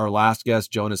our last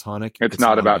guest, Jonas Honeck, it's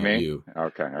not about me. You.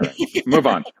 Okay. All right. Move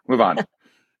on.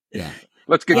 Yeah.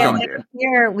 Let's get going here.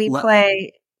 Here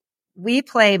we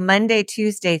play Monday,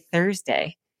 Tuesday,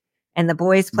 Thursday, and the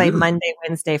boys play Monday,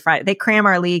 Wednesday, Friday. They cram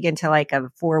our league into like a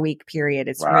 4-week period.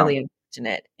 It's really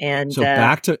unfortunate. And so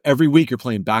back to every week you're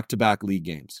playing back-to-back league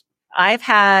games. I've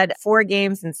had 4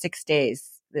 games in 6 days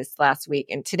this last week.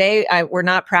 And today we're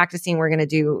not practicing. We're going to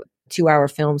do 2-hour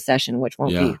film session, which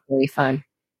won't be very fun.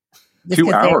 Just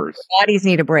 2 hours. Their bodies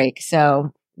need a break.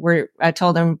 So I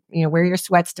told them, wear your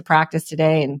sweats to practice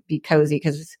today and be cozy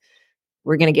because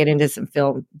we're going to get into some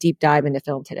deep dive into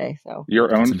film today. So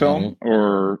your own film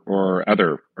or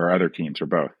other teams or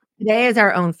both? Today is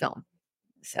our own film.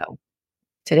 So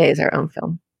today is our own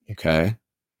film. Okay.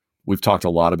 We've talked a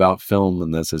lot about film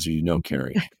in this, as you know,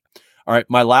 Kerri. All right.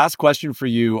 My last question for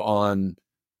you on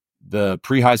the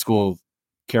pre-high school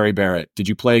Kerri Barrett. Did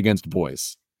you play against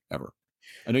boys ever?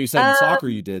 I know you said in soccer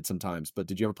you did sometimes, but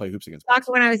did you ever play hoops against boys?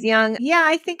 Soccer when I was young? Yeah,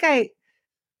 I think I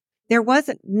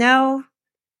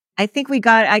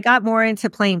got more into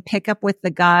playing pickup with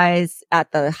the guys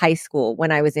at the high school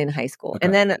when I was in high school. Okay.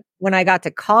 And then when I got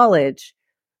to college,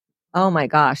 oh my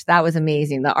gosh, that was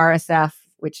amazing. The RSF,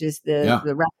 which is the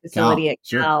rec facility at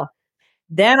Cal. Sure.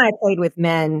 Then I played with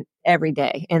men every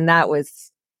day and that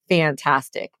was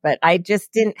fantastic. But I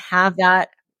just didn't have that,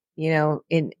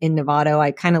 in Novato.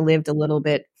 I kind of lived a little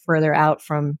bit further out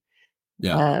from,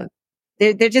 there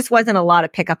just wasn't a lot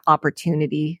of pickup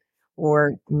opportunity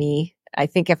for me. I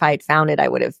think if I had found it, I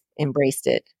would have embraced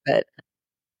it, but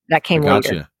that came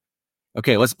later.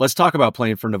 Okay, let's talk about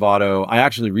playing for Novato. I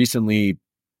actually recently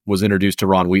was introduced to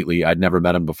Ron Wheatley. I'd never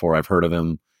met him before. I've heard of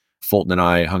him. Fulton and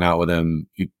I hung out with him.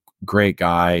 Great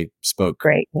guy, spoke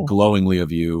Great. glowingly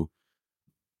of you.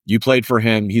 You played for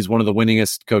him. He's one of the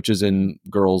winningest coaches in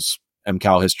girls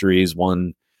MCAL history. He's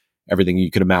won everything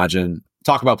you could imagine.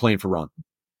 Talk about playing for Ron.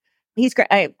 He's great.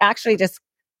 I actually just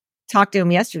talked to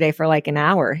him yesterday for like an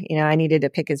hour. I needed to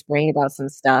pick his brain about some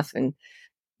stuff. And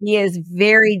he is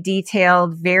very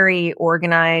detailed, very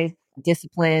organized,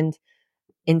 disciplined,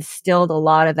 instilled a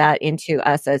lot of that into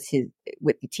us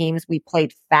with the teams. We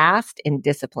played fast and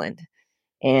disciplined.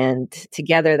 And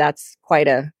together that's quite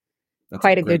a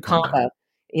good combo.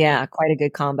 Yeah, quite a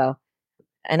good combo.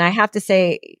 And I have to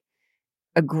say,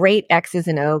 a great X's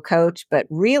and O coach, but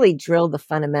really drilled the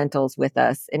fundamentals with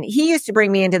us. And he used to bring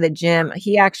me into the gym.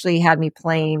 He actually had me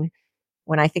playing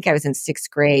when I think I was in 6th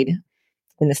grade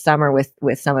in the summer with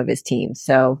some of his teams.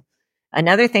 So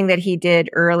another thing that he did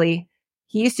early,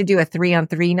 he used to do a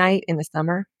 3-on-3 night in the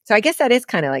summer. So I guess that is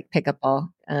kind of like pickup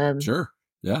ball. Sure.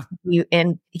 Yeah.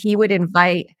 And he would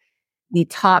invite the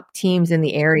top teams in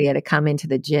the area to come into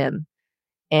the gym.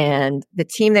 And the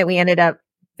team that we ended up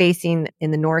facing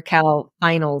in the NorCal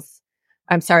finals,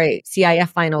 CIF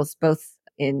finals, both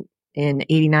in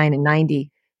 89 and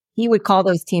 90, he would call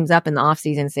those teams up in the off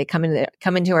season and say, come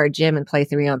into our gym and play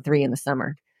 3-on-3 in the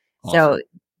summer. Awesome. So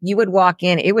you would walk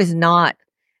in. It was not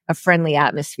a friendly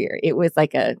atmosphere. It was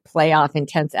like a playoff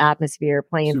intense atmosphere,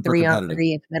 playing Super 3-on-3 in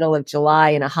the middle of July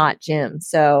in a hot gym.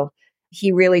 So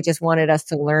he really just wanted us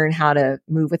to learn how to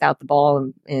move without the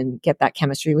ball and get that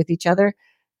chemistry with each other.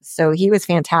 So he was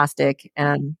fantastic.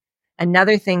 And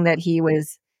another thing that he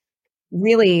was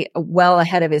really well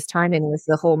ahead of his time in was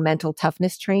the whole mental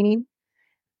toughness training.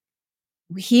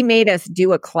 He made us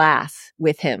do a class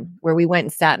with him where we went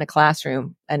and sat in a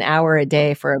classroom an hour a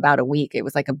day for about a week. It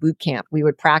was like a boot camp. We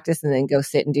would practice and then go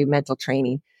sit and do mental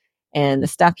training. And the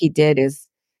stuff he did is,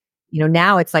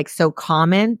 now it's like so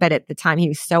common, but at the time he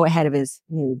was so ahead of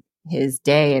his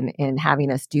day and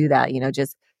having us do that,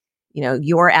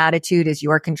 your attitude is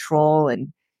your control.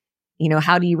 And,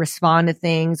 how do you respond to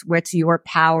things? What's your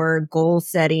power, goal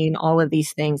setting, all of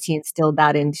these things. He instilled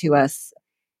that into us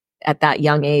at that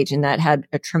young age. And that had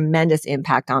a tremendous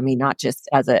impact on me, not just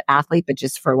as an athlete, but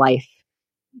just for life.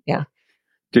 Yeah.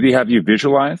 Did he have you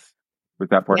visualize? Was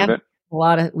that part of it?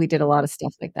 We did a lot of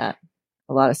stuff like that.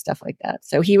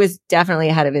 So he was definitely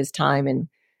ahead of his time and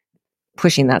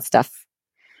pushing that stuff.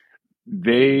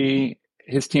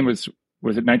 His team was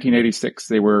it 1986?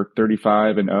 They were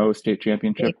 35-0 state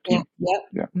championship team. Yep.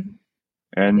 Yeah. Mm-hmm.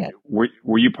 And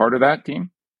were you part of that team?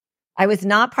 I was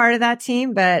not part of that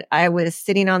team, but I was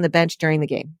sitting on the bench during the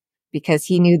game because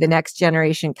he knew the next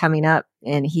generation coming up,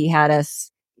 and he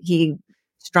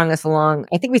strung us along.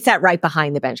 I think we sat right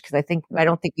behind the bench because I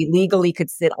don't think we legally could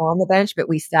sit on the bench, but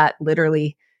we sat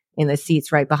literally in the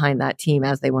seats right behind that team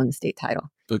as they won the state title.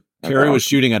 But Kerri was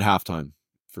shooting at halftime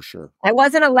for sure. I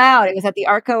wasn't allowed. It was at the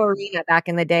Arco Arena back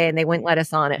in the day, and they wouldn't let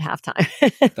us on at halftime.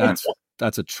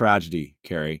 That's a tragedy,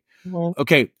 Kerri. Mm-hmm.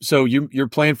 Okay, so you're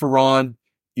playing for Ron.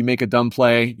 You make a dumb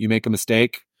play. You make a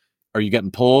mistake. Are you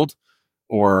getting pulled,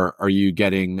 or are you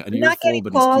getting an earful? Not getting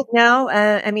pulled. No,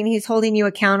 he's holding you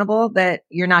accountable, but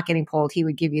you're not getting pulled. He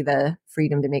would give you the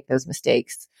freedom to make those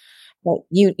mistakes. But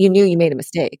you knew you made a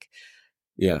mistake.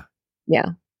 Yeah.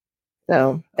 Yeah.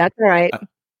 So that's all right.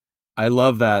 I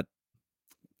love that.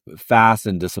 Fast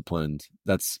and disciplined.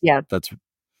 That's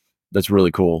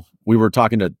really cool. We were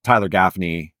talking to Tyler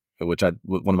Gaffney, which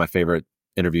one of my favorite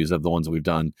interviews of the ones that we've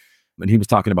done, and he was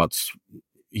talking about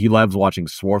he loves watching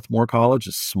Swarthmore College,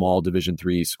 a small Division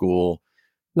III school.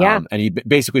 Yeah, and he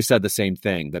basically said the same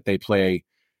thing, that they play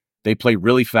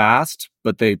really fast,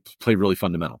 but they play really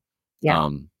fundamental. Yeah,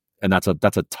 and that's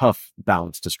a tough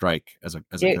balance to strike as a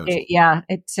coach.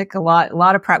 It took a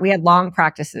lot of practice. We had long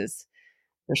practices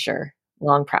for sure.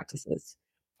 Long practices.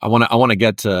 I want to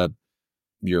get to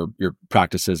your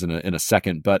practices in a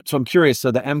second, but so I'm curious.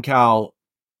 So the MCAL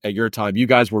at your time, you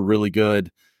guys were really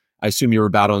good. I assume you were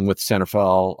battling with Santa Fe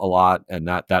a lot, and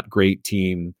that great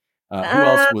team. Who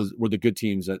else were the good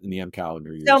teams in the MCAL in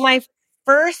your years? So my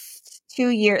first 2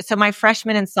 years, so my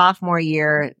freshman and sophomore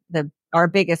year, our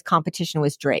biggest competition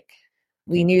was Drake.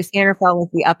 We knew Santa Fe was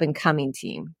the up and coming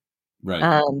team.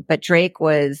 Right. But Drake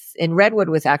and Redwood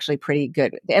was actually pretty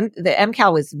good. The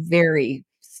MCAL was very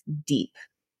deep,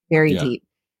 deep.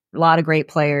 A lot of great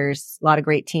players, a lot of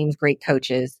great teams, great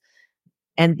coaches.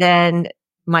 And then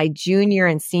my junior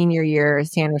and senior year,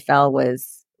 Santa Fe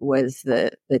was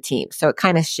the team. So it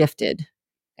kind of shifted.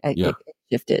 It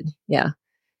shifted. Yeah.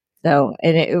 So,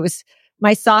 and it was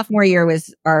my sophomore year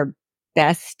was our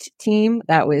best team.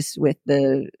 That was with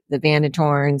the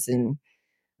Vandertorns and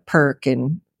Perk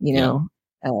and,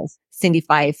 Cindy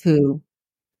Fife, who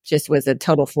just was a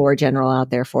total floor general out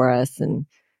there for us, and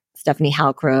Stephanie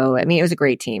Halcrow. I mean, it was a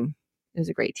great team. It was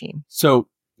a great team. So,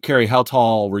 Kerri, how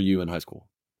tall were you in high school?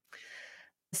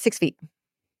 6 feet.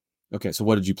 Okay, so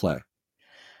what did you play?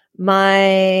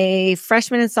 My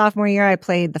freshman and sophomore year, I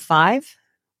played the 5.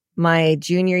 My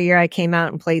junior year, I came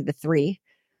out and played the 3.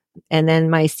 And then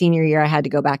my senior year, I had to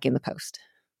go back in the post.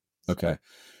 Okay.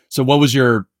 So what was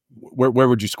your, where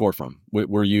would you score from?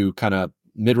 Were you kind of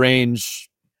mid-range?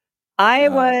 I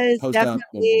was post out?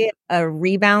 definitely a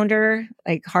rebounder,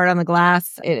 like hard on the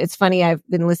glass. It's funny. I've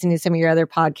been listening to some of your other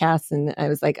podcasts and I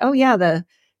was like, oh yeah, the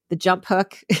jump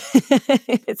hook.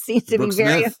 It seems to be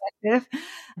very effective.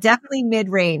 Definitely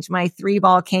mid-range. My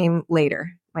 3-ball came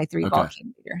later.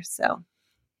 So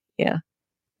yeah.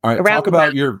 All right. Talk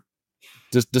about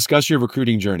discuss your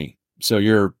recruiting journey. So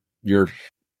you're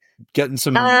getting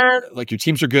some, like your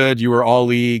teams are good. You were all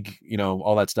league,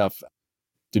 all that stuff.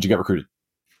 Did you get recruited?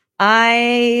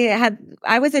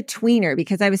 I was a tweener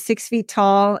because I was 6 feet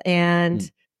tall.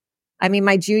 And I mean,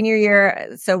 my junior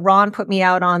year, so Ron put me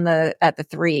out at the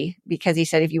 3 because he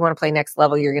said, if you want to play next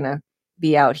level, you're going to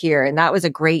be out here. And that was a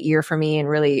great year for me and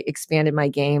really expanded my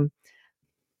game.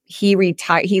 He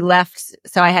retired, he left.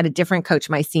 So I had a different coach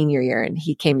my senior year and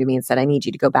he came to me and said, I need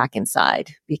you to go back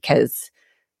inside because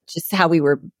just how we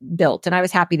were built. And I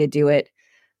was happy to do it.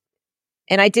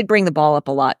 And I did bring the ball up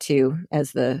a lot too,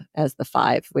 as the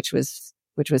 5, which was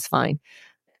fine.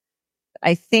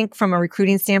 I think from a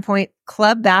recruiting standpoint,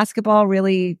 club basketball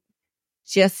really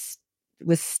just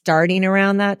was starting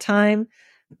around that time.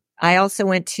 I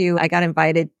also I got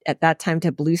invited at that time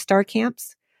to Blue Star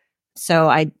camps. So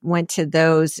I went to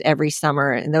those every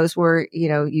summer and those were,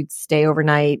 you'd stay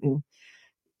overnight and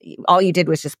all you did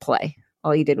was just play.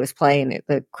 And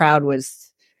the crowd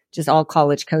was just all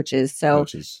college coaches. So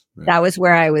right. That was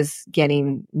where I was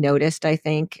getting noticed, I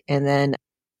think. And then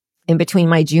in between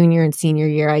my junior and senior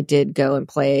year, I did go and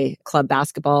play club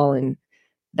basketball, and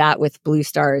that with Blue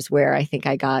Stars where I think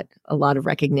I got a lot of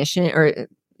recognition or,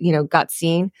 got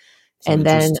seen. And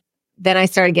then I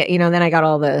started then I got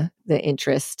all the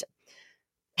interest.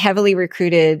 Heavily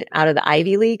recruited out of the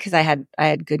Ivy League because I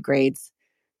had good grades.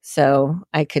 So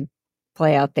I could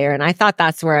play out there. And I thought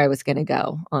that's where I was going to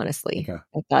go, honestly. Okay.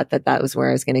 I thought that was where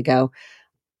I was going to go.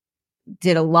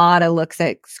 Did a lot of looks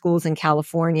at schools in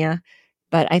California.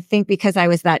 But I think because I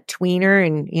was that tweener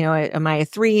and, am I a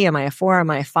 3? Am I a 4?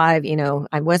 Am I a 5?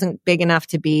 I wasn't big enough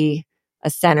to be a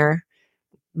center.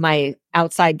 My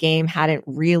outside game hadn't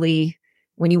really,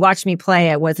 when you watch me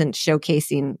play, I wasn't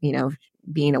showcasing,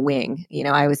 being a wing.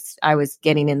 I was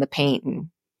getting in the paint and,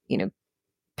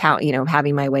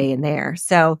 having my way in there.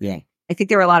 So yeah. I think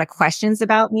there were a lot of questions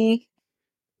about me.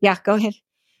 Yeah, go ahead.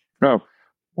 No,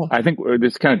 I think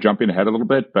this is kind of jumping ahead a little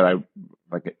bit, but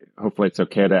hopefully it's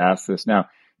okay to ask this now.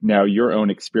 Now, your own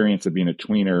experience of being a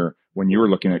tweener when you were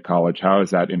looking at college, how has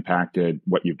that impacted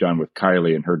what you've done with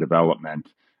Kylie and her development?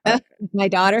 My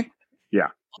daughter? Yeah.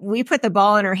 We put the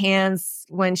ball in her hands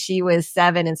when she was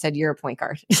 7 and said, you're a point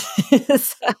guard. I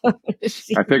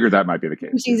figured that might be the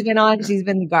case. She's been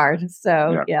the guard.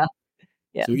 So yeah.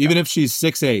 So even if she's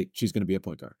 6'8", she's going to be a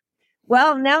point guard.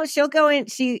 Well, no, she'll go in.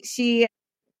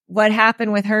 What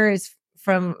happened with her is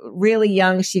from really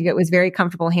young, she was very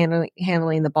comfortable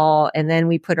handling the ball. And then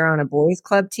we put her on a boys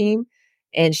club team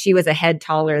and she was a head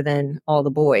taller than all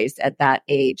the boys at that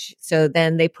age. So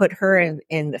then they put her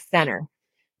in the center.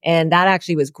 And that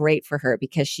actually was great for her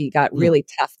because she got really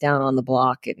tough down on the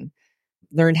block and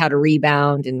learned how to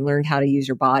rebound and learned how to use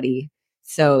her body.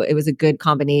 So it was a good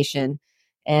combination.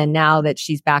 And now that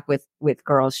she's back with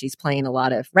girls, she's playing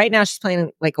right now she's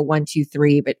playing like a 1, 2,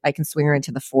 3, but I can swing her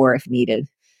into the 4 if needed.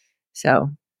 So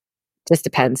just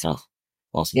depends. Oh,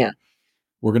 awesome. Yeah.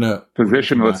 We're going to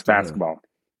positionless basketball.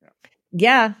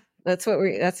 Yeah. That's what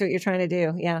you're trying to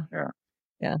do. Yeah.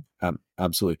 Yeah.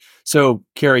 Absolutely. So,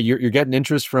 Kerri, you're getting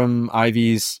interest from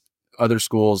Ivy's, other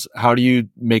schools. How do you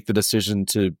make the decision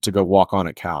to go walk on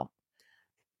at Cal?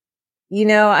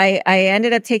 I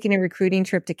ended up taking a recruiting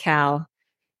trip to Cal,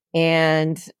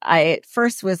 and I at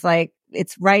first was like,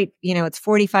 it's right, it's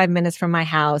 45 minutes from my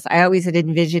house. I always had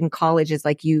envisioned college as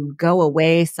like you go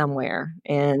away somewhere,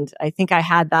 and I think I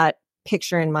had that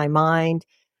picture in my mind.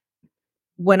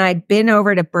 When I'd been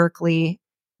over to Berkeley,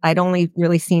 I'd only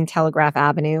really seen Telegraph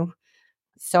Avenue.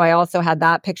 So I also had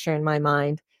that picture in my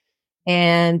mind.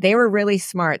 And they were really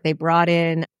smart. They brought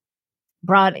in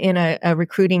a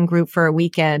recruiting group for a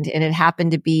weekend, and it happened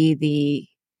to be the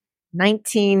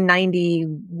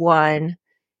 1991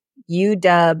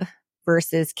 UW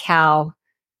versus Cal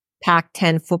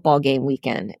Pac-10 football game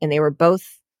weekend. And they were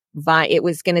both it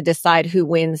was going to decide who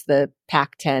wins the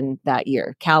Pac-10 that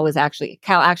year. Cal actually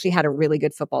had a really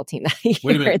good football team that year.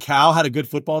 Wait a minute. Cal had a good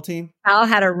football team? Cal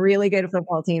had a really good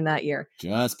football team that year.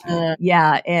 Just kidding.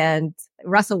 Yeah. And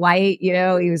Russell White, he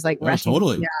was like rushing.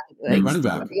 Totally. Yeah. Great Like running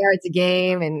back. yards a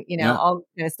game and, Yeah. all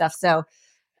kind of stuff. So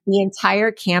the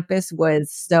entire campus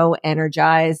was so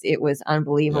energized. It was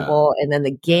unbelievable. And then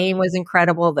the game was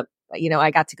incredible.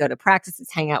 I got to go to practices,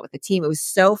 hang out with the team. It was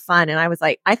so fun. And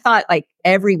I thought like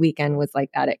every weekend was like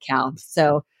that at Cal.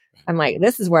 So I'm like,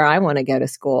 this is where I want to go to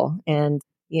school. And,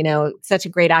 such a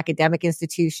great academic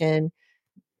institution.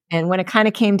 And when it kind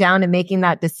of came down to making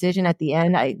that decision at the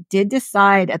end, I did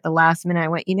decide at the last minute, I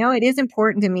went, it is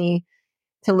important to me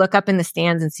to look up in the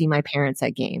stands and see my parents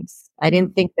at games. I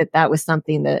didn't think that was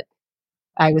something that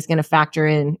I was going to factor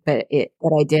in, but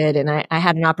I did. And I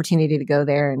had an opportunity to go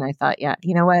there and I thought, yeah,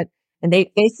 you know what? And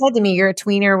they said to me, you're a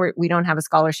tweener. We don't have a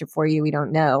scholarship for you. We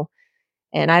don't know.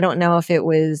 And I don't know if it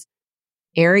was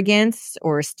arrogance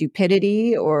or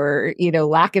stupidity or,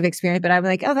 lack of experience, but I'm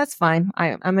like, oh, that's fine.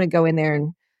 I'm going to go in there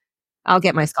and I'll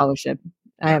get my scholarship.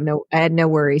 I had no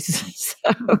worries.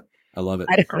 So, I love it.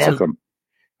 I don't know. Awesome.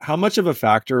 How much of a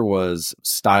factor was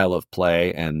style of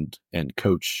play and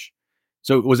coach?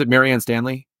 So was it Marianne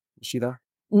Stanley? Was she there?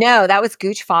 No, that was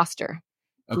Gooch Foster.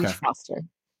 Okay. Gooch Foster.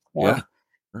 Yeah.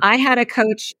 I had a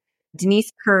coach,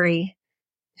 Denise Kerri,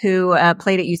 who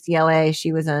played at UCLA.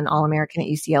 She was an All-American at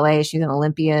UCLA. She's an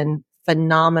Olympian,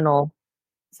 phenomenal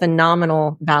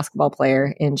basketball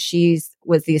player. And she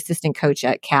was the assistant coach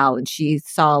at Cal. And she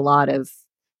saw a lot of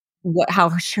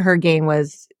how her game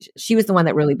was. She was the one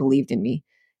that really believed in me.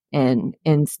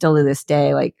 And still to this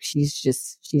day, like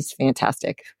she's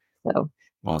fantastic. So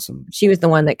awesome. She was the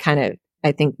one that kind of,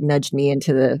 I think, nudged me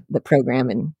into the program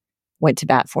and went to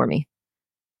bat for me.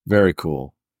 Very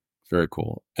cool. Very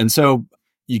cool. And so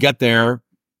you get there,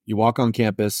 you walk on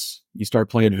campus, you start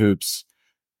playing hoops.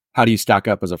 How do you stack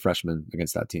up as a freshman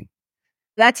against that team?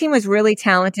 That team was really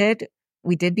talented.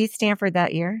 We did beat Stanford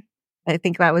that year. I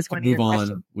think that was one of your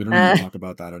questions. We don't need to talk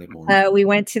about that anymore. We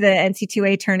went to the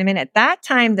NC2A tournament. At that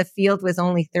time, the field was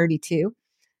only 32.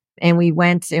 And we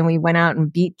went out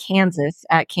and beat Kansas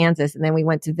at Kansas. And then we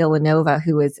went to Villanova,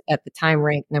 who was at the time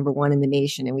ranked number 1 in the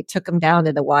nation. And we took them down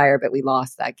to the wire, but we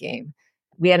lost that game.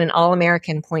 We had an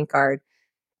All-American point guard,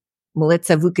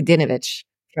 Milica Vukadinovic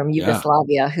from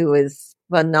Yugoslavia, who was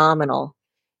phenomenal.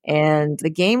 And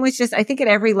the game was just, I think at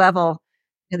every level,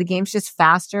 the game's just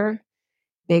faster,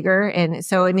 bigger. And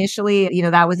so initially,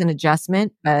 that was an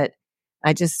adjustment, but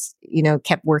I just,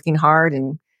 kept working hard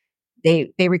and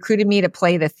they recruited me to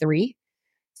play the 3.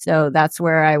 So that's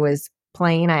where I was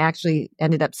playing. I actually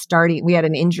ended up starting. We had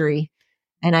an injury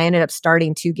and I ended up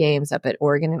starting 2 games up at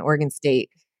Oregon and Oregon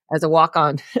State as a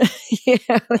walk-on.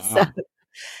 Wow. So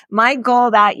my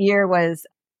goal that year was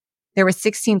there were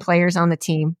 16 players on the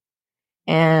team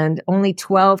and only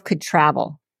 12 could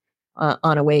travel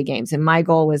on away games. And my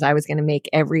goal was I was going to make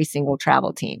every single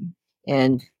travel team.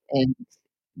 And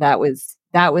that was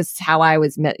how I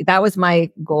was met. That was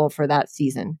my goal for that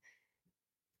season.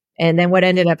 And then what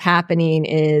ended up happening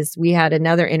is we had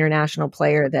another international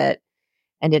player that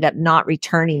ended up not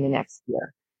returning the next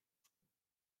year.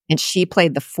 And she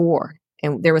played the 4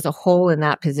 and there was a hole in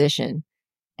that position.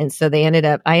 And so I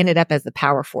ended up as the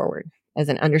power forward, as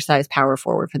an undersized power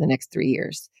forward for the next 3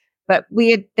 years. But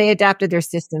they adapted their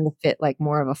system to fit like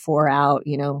more of a 4 out.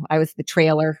 I was the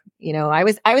trailer, I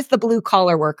was the blue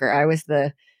collar worker. I was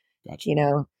the,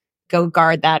 gotcha. Go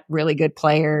guard that really good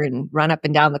player and run up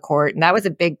and down the court. And that was a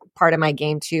big part of my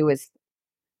game too, is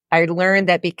I learned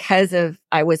that because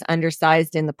I was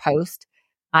undersized in the post,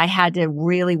 I had to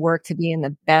really work to be in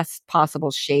the best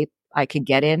possible shape I could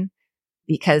get in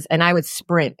and I would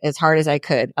sprint as hard as I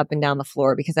could up and down the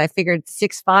floor because I figured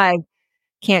 6'5"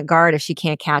 can't guard if she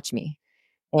can't catch me.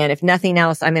 And if nothing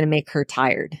else, I'm going to make her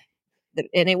tired.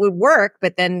 And it would work,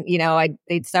 but then,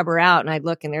 they'd sub her out and I'd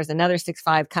look and there's another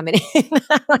 6'5" coming in,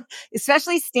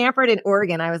 especially Stanford and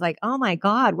Oregon. I was like, oh my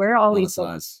God, where are all these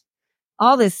size?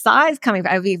 All this size coming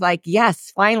from? I'd be like,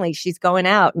 yes, finally she's going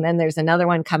out. And then there's another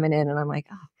one coming in and I'm like,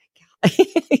 oh my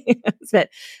God.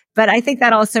 But I think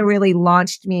that also really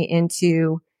launched me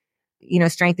into,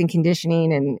 strength and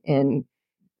conditioning and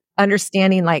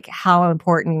understanding like how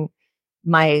important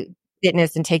my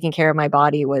fitness and taking care of my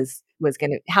body was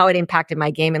how it impacted my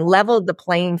game and leveled the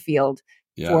playing field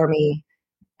for me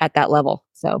at that level.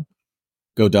 So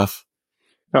go Duff.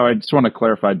 Oh, I just want to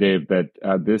clarify, Dave, that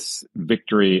this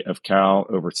victory of Cal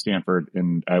over Stanford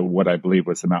in what I believe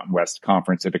was the Mountain West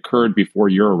Conference, it occurred before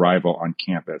your arrival on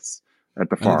campus at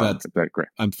the farm. Is that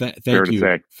correct? Thank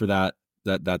you for that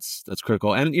that's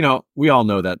critical. And we all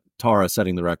know that Tara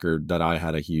setting the record, that I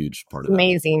had a huge part of that.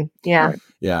 Amazing. Yeah. Right.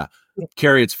 Yeah.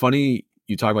 Kerri, it's funny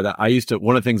you talk about that.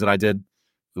 One of the things that I did,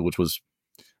 which was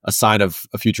a sign of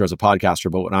a future as a podcaster,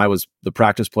 but when I was the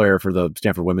practice player for the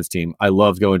Stanford women's team, I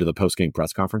loved going to the post-game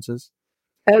press conferences.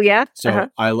 Oh yeah. So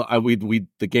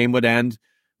the game would end.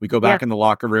 We go back in the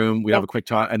locker room. We'd have a quick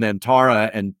talk, and then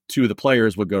Tara and two of the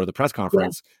players would go to the press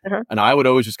conference. And I would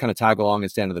always just kind of tag along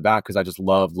and stand in the back because I just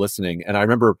loved listening. And I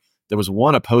remember there was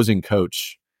one opposing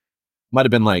coach, might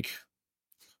have been like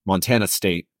Montana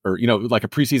State or like a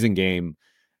preseason game,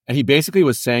 and he basically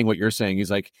was saying what you're saying. He's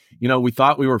like, we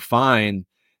thought we were fine,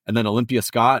 and then Olympia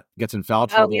Scott gets in foul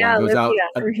trouble and goes out,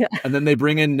 and then they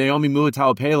bring in Naomi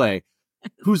Mulatalo-Pele,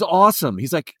 who's awesome.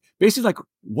 He's like, basically like,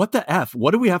 what the F?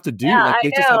 What do we have to do? Yeah, they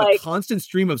just have a constant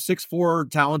stream of 6'4"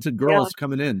 talented girls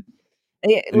coming in.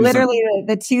 Literally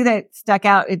the two that stuck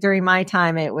out during my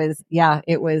time, it was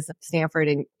Stanford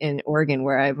and Oregon,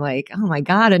 where I'm like, oh my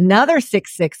God, another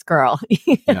 6'6" girl.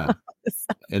 Yeah.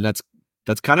 And that's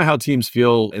kind of how teams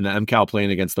feel in the MCAL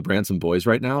playing against the Branson boys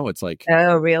right now. It's like,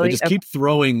 oh really? They just keep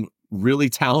throwing really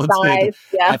talented,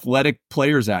 athletic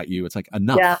players at you. It's like,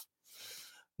 enough.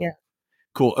 Yeah.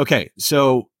 Cool. Okay.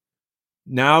 So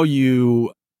now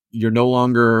you're no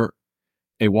longer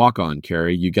a walk-on,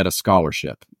 Kerri. You get a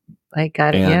scholarship. I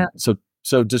got it. Yeah.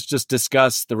 So just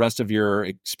discuss the rest of your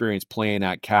experience playing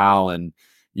at Cal. And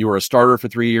you were a starter for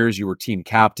 3 years. You were team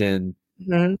captain.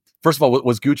 Mm-hmm. First of all,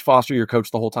 was Gooch Foster your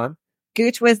coach the whole time?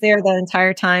 Gooch was there the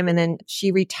entire time, and then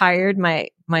she retired my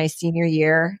senior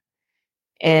year,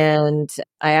 and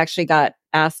I actually got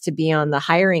asked to be on the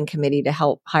hiring committee to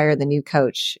help hire the new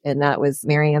coach, and that was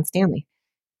Marianne Stanley.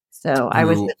 So I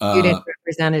was the student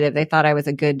representative. They thought I was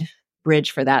a good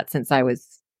bridge for that since I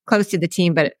was close to the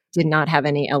team, but did not have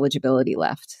any eligibility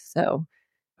left. So,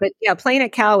 but yeah, playing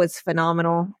at Cal was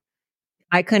phenomenal.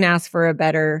 I couldn't ask for a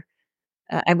better.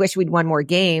 I wish we'd won more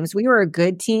games. We were a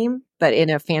good team, but in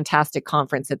a fantastic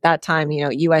conference at that time.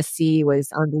 USC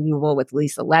was unbelievable with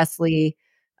Lisa Leslie,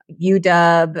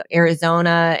 UW,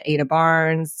 Arizona, Ada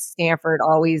Barnes, Stanford,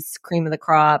 always cream of the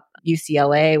crop.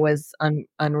 UCLA was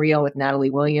unreal with Natalie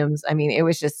Williams. I mean, it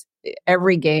was just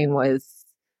every game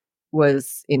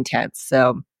was intense.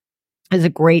 So it was a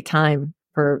great time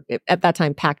for, at that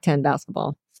time, Pac-10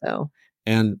 basketball. So,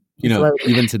 and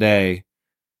even today,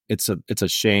 it's a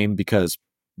shame because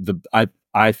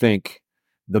I think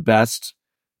the best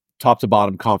top to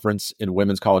bottom conference in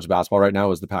women's college basketball right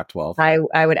now is the Pac-12.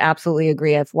 I would absolutely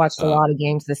agree. I've watched a lot of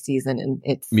games this season, and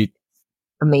it's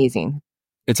amazing.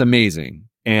 It's amazing,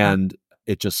 and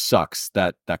it just sucks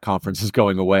that conference is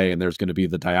going away, and there's going to be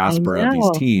the diaspora of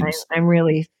these teams. I'm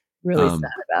really sad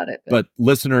about it. But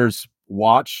listeners,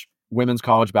 watch women's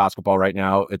college basketball right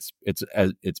now. It's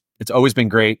always been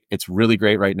great. It's really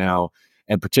great right now.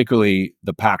 And particularly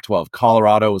the Pac-12.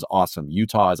 Colorado is awesome.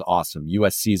 Utah is awesome.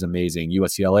 USC is amazing.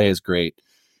 UCLA is great.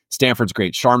 Stanford's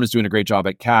great. Sharman's doing a great job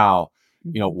at Cal.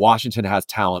 Washington has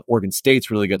talent. Oregon State's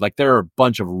really good. Like, there are a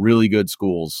bunch of really good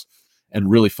schools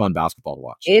and really fun basketball to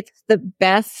watch. It's the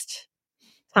best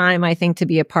time, I think, to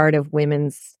be a part of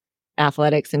women's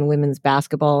athletics and women's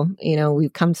basketball.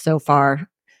 We've come so far.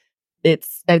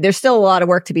 There's still a lot of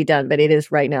work to be done, but it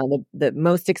is right now the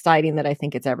most exciting that I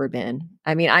think it's ever been.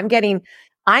 I mean, I'm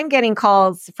getting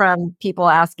calls from people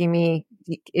asking me,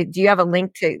 do you have a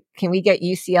link can we get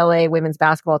UCLA women's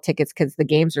basketball tickets? Cause the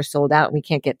games are sold out and we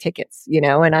can't get tickets,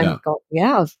 and I'm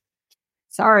going,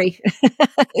 sorry,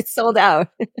 it's sold out.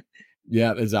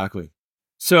 Yeah, exactly.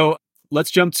 So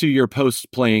let's jump to your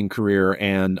post-playing career.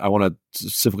 And I want to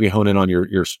specifically hone in on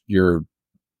your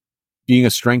being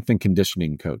a strength and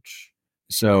conditioning coach.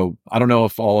 So I don't know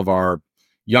if all of our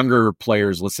younger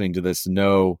players listening to this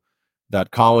know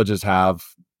that colleges have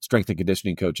strength and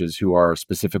conditioning coaches who are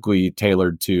specifically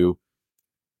tailored to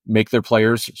make their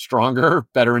players stronger,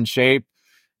 better in shape.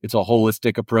 It's a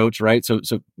holistic approach, right? So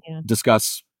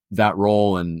discuss that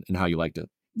role and how you liked it.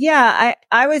 Yeah,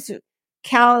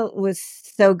 Cal was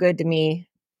so good to me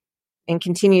and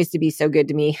continues to be so good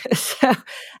to me. So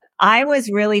I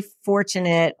was really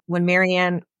fortunate when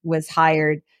Marianne was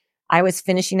hired. I was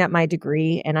finishing up my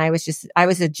degree, and I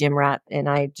was a gym rat, and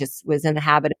I just was in the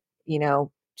habit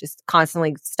of, just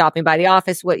constantly stopping by the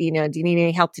office. What, do you need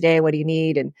any help today? What do you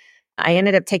need? And I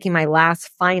ended up taking my last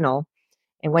final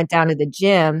and went down to the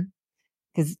gym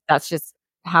because that's just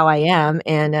how I am.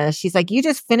 And she's like, you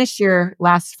just finished your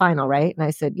last final, right? And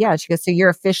I said, yeah. She goes, so you're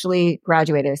officially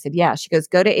graduated? I said, yeah. She goes,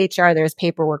 go to HR. There's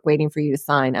paperwork waiting for you to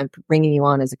sign. I'm bringing you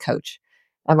on as a coach.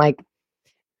 I'm like,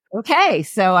 okay.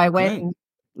 So I went and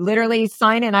literally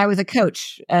signed, and I was a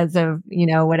coach as of,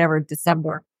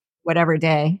 December, whatever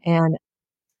day. And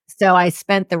So I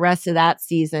spent the rest of that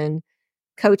season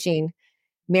coaching.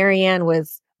 Marianne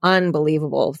was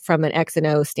unbelievable from an X and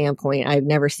O standpoint. I've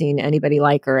never seen anybody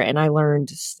like her. And I learned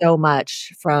so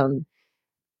much from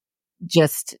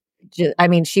just, I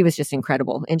mean, she was just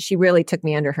incredible. And she really took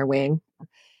me under her wing.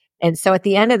 And so at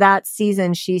the end of that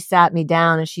season, she sat me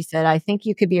down and she said, I think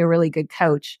you could be a really good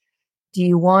coach. Do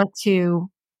you want to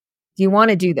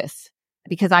do this?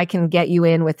 Because I can get you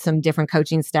in with some different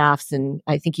coaching staffs. And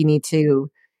I think you need to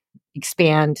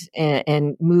expand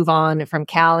and move on from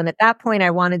Cal. And at that point, I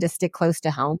wanted to stick close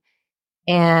to home.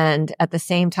 And at the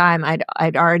same time,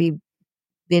 I'd already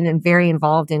been very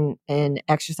involved in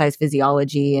exercise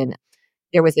physiology, and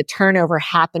there was a turnover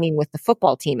happening with the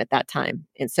football team at that time.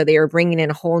 And so they were bringing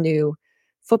in a whole new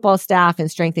football staff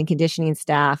and strength and conditioning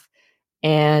staff.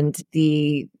 And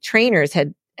the trainers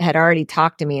had already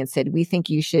talked to me and said, we think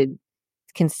you should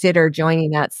consider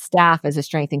joining that staff as a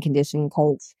strength and conditioning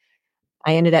coach.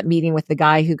 I ended up meeting with the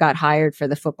guy who got hired for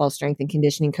the football strength and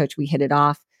conditioning coach. We hit it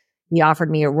off. He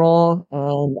offered me a role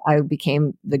and I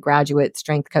became the graduate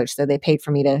strength coach. So they paid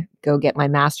for me to go get my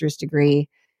master's degree.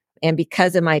 And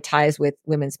because of my ties with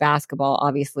women's basketball,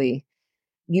 obviously,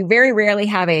 you very rarely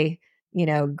have a,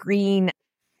 green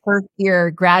first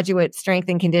year graduate strength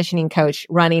and conditioning coach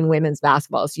running women's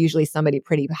basketball. It's usually somebody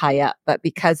pretty high up. But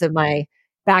because of my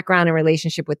background and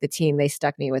relationship with the team, they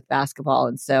stuck me with basketball.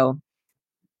 And so,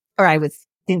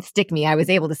 didn't stick me. I was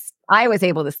able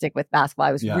to stick with basketball.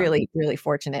 I was really, really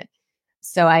fortunate.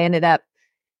 So I ended up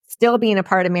still being a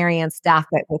part of Marianne's staff,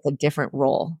 but with a different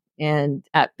role. And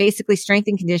basically strength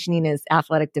and conditioning is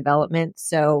athletic development.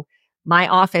 So my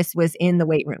office was in the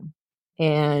weight room.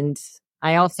 And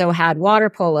I also had water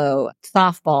polo,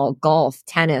 softball, golf,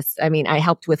 tennis. I mean, I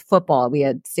helped with football. We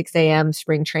had 6 a.m.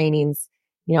 spring trainings.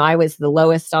 I was the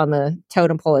lowest on the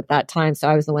totem pole at that time. So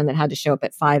I was the one that had to show up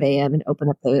at 5 a.m. and open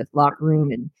up the locker room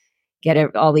and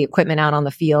get all the equipment out on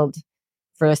the field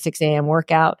for a 6 a.m.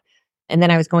 workout. And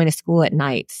then I was going to school at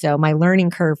night. So my learning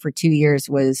curve for 2 years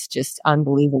was just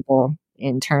unbelievable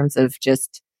in terms of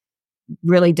just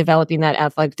really developing that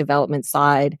athletic development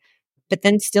side, but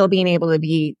then still being able to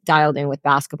be dialed in with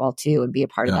basketball too and be a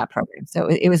part of that program. So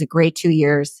it was a great 2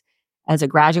 years as a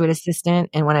graduate assistant.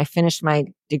 And when I finished my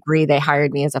degree, they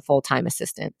hired me as a full-time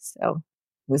assistant. So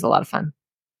it was a lot of fun.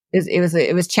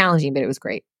 It was challenging, but it was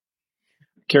great.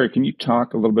 Kerri, can you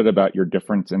talk a little bit about your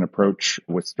difference in approach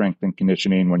with strength and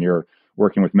conditioning when you're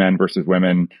working with men versus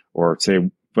women, or say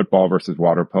football versus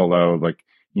water polo? Like,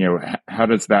 how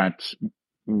does that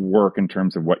work in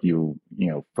terms of what you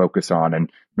focus on, and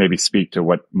maybe speak to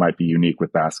what might be unique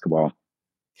with basketball?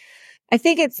 I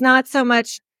think it's not so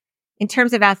much in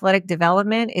terms of athletic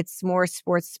development, it's more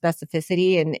sports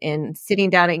specificity and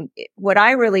sitting down. And what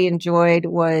I really enjoyed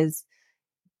was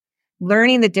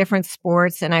learning the different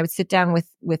sports. And I would sit down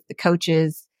with the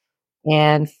coaches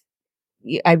and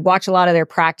I'd watch a lot of their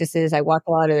practices. I watch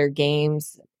a lot of their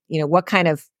games, what kind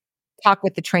of talk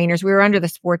with the trainers. We were under the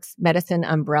sports medicine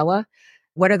umbrella.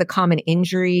 What are the common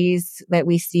injuries that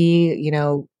we see,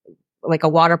 like a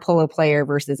water polo player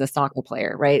versus a soccer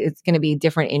player, right? It's going to be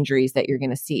different injuries that you're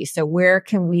going to see. So where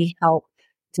can we help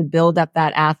to build up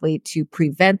that athlete to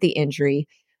prevent the injury?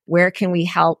 Where can we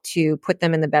help to put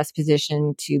them in the best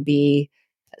position to be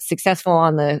successful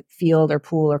on the field or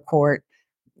pool or court?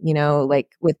 Like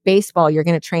with baseball, you're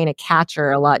going to train a catcher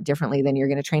a lot differently than you're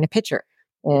going to train a pitcher.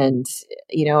 And,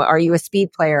 are you a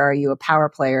speed player? Are you a power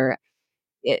player?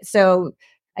 So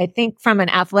I think from an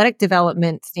athletic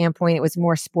development standpoint, it was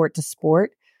more sport to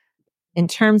sport. In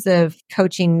terms of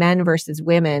coaching men versus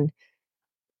women,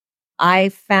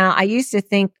 I used to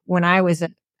think when I was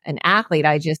an athlete,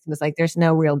 I just was like, there's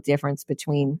no real difference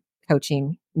between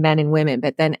coaching men and women.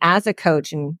 But then as a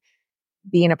coach and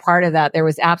being a part of that, there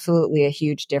was absolutely a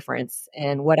huge difference.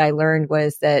 And what I learned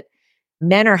was that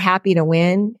men are happy to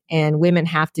win and women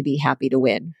have to be happy to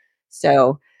win.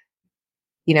 So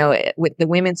with the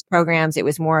women's programs, it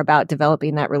was more about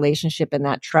developing that relationship and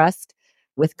that trust.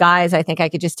 With guys, I think I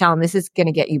could just tell them, this is going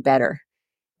to get you better.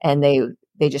 And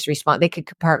they just respond. They could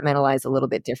compartmentalize a little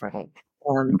bit differently.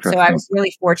 So I was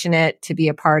really fortunate to be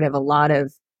a part of a lot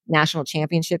of national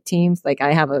championship teams. Like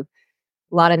I have a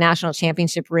lot of national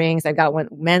championship rings. I've got one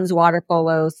men's water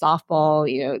polo, softball,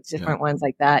 different ones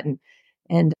like that.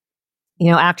 And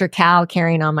after Cal,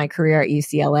 carrying on my career at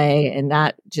UCLA, and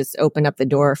that just opened up the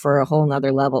door for a whole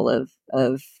nother level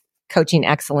of coaching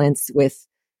excellence with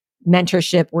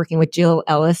mentorship, working with Jill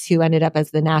Ellis, who ended up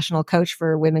as the national coach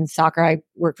for women's soccer. I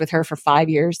worked with her for 5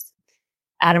 years.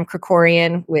 Adam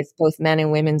Krikorian with both men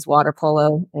and women's water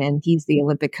polo, and he's the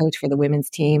Olympic coach for the women's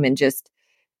team. And just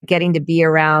getting to be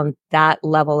around that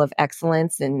level of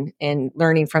excellence and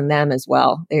learning from them as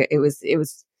well. It was,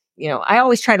 I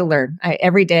always try to learn.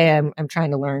 Every day I'm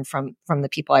trying to learn from the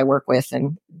people I work with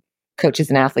and coaches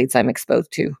and athletes I'm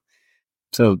exposed to.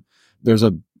 So there's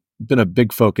been a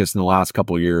big focus in the last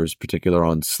couple of years, particular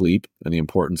on sleep and the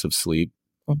importance of sleep,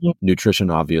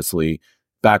 nutrition, obviously.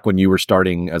 Back when you were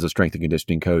starting as a strength and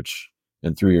conditioning coach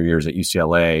and through your years at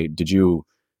UCLA, did you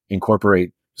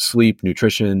incorporate sleep,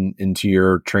 nutrition into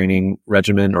your training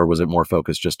regimen, or was it more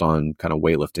focused just on kind of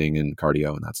weightlifting and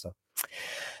cardio and that stuff?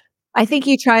 I think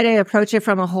you try to approach it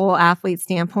from a whole athlete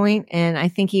standpoint. And I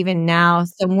think even now,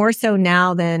 so more so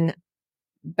now than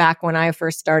back when I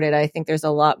first started, I think there's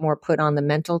a lot more put on the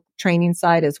mental training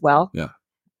side as well. Yeah.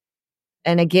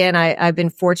 And again, I've been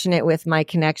fortunate with my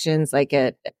connections, like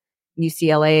at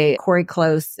UCLA. Corey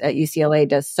Close at UCLA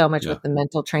does so much with the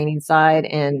mental training side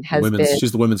and has been.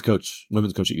 She's the women's coach at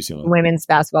UCLA. Women's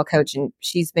basketball coach. And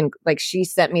she's been like, she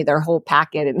sent me their whole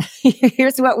packet and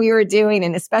here's what we were doing.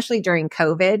 And especially during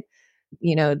COVID,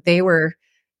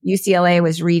 UCLA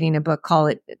was reading a book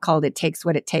called It Takes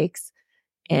What It Takes.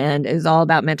 And it was all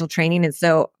about mental training. And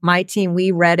so my team,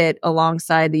 we read it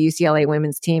alongside the UCLA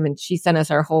women's team. And she sent us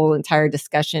our whole entire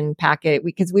discussion packet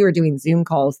because we were doing Zoom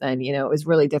calls then, it was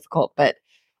really difficult. But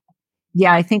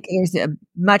yeah, I think there's a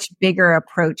much bigger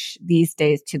approach these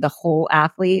days to the whole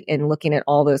athlete and looking at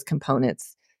all those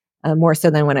components more so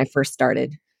than when I first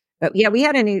started. But yeah, we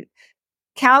had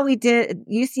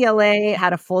UCLA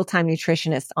had a full-time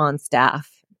nutritionist on staff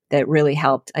that really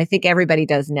helped. I think everybody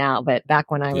does now, but back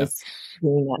when I was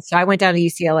doing that. So I went down to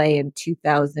UCLA in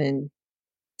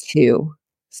 2002.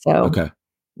 So, okay.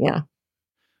 Yeah.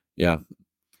 Yeah.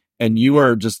 And you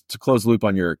were, just to close the loop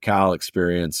on your Cal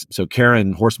experience. So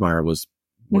Karen Horstmeyer was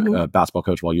a basketball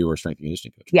coach while you were a strength and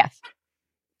conditioning coach. Yes.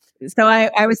 So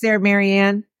I was there,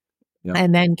 Marianne,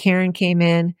 and then Karen came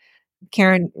in.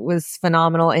 Karen was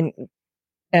phenomenal. And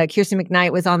Kirsten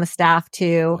McKnight was on the staff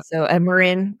too. Yeah. So, and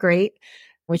Marin, great.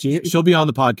 She'll be on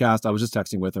the podcast. I was just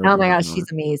texting with her. Oh my gosh,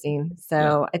 she's amazing.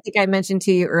 So I think I mentioned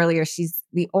to you earlier, she's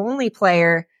the only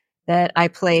player that I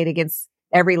played against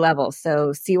every level.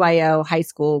 So CYO, high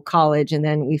school, college, and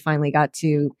then we finally got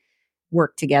to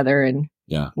work together. And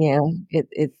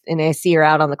and I see her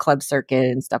out on the club circuit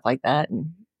and stuff like that.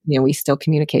 And we still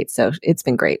communicate. So it's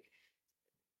been great.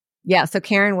 Yeah. So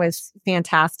Karen was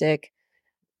fantastic.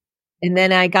 And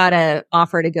then I got an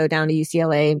offer to go down to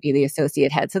UCLA and be the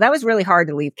associate head. So that was really hard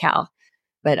to leave Cal,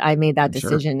 but I made that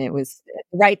decision. Sure. It was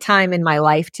the right time in my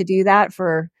life to do that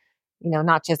for,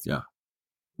 not just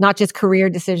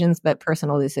career decisions, but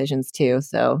personal decisions too.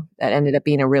 So that ended up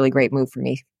being a really great move for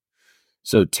me.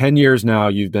 So 10 years now,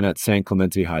 you've been at San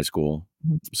Clemente High School.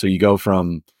 So you go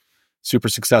from super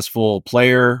successful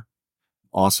player,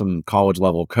 awesome college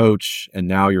level coach, and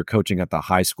now you're coaching at the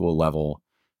high school level.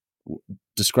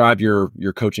 Describe your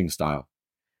coaching style.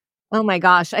 Oh my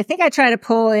gosh. I think I try to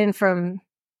pull in from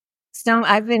Stone.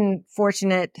 I've been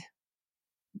fortunate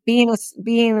being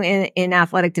in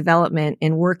athletic development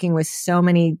and working with so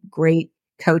many great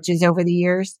coaches over the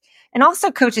years, and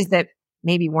also coaches that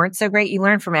maybe weren't so great. You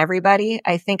learn from everybody.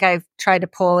 I think I've tried to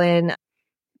pull in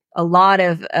a lot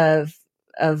of the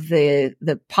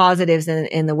positives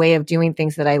in the way of doing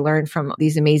things that I learned from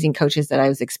these amazing coaches that I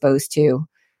was exposed to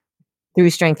through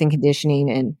strength and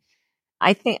conditioning. And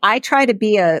I think I try to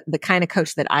be the kind of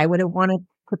coach that I would have wanted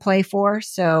to play for.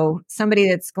 So somebody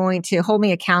that's going to hold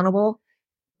me accountable,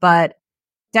 but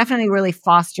definitely really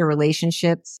foster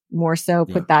relationships more so,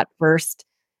 put that first,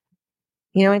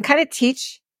 and kind of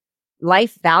teach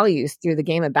life values through the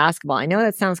game of basketball. I know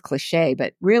that sounds cliche,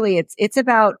 but really it's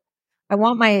about, I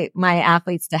want my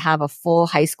athletes to have a full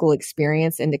high school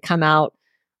experience and to come out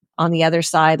on the other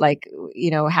side, like,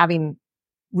 having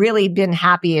really been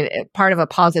happy, part of a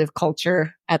positive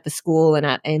culture at the school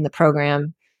and in the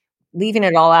program, leaving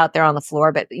it all out there on the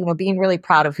floor, but, being really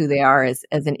proud of who they are as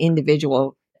an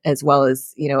individual, as well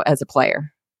as, as a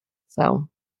player. So.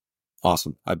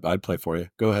 Awesome. I'd play for you.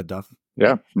 Go ahead, Duff.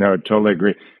 Yeah, no, totally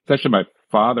agree. It's actually my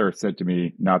father said to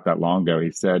me not that long ago,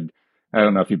 he said, I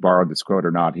don't know if he borrowed this quote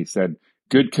or not. He said,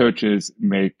 good coaches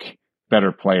make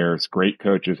better players, great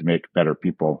coaches make better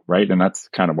people, right? And that's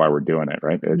kind of why we're doing it,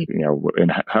 right?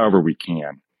 And however we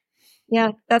can.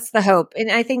 Yeah, that's the hope. And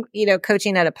I think,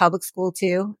 coaching at a public school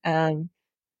too, San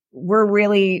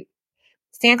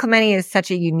Clemente is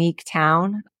such a unique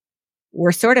town.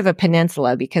 We're sort of a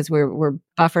peninsula because we're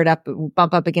buffered up,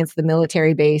 bump up against the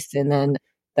military base and then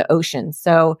the ocean.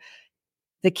 So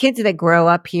the kids that grow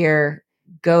up here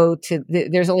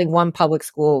there's only one public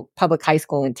high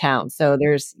school in town. So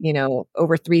there's,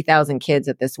 over 3,000 kids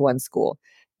at this one school,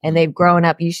 and they've grown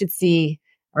up. You should see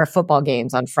our football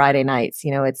games on Friday nights.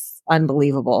 It's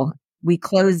unbelievable. We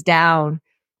closed down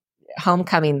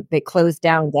homecoming. They closed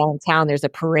down downtown. There's a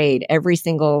parade. Every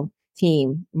single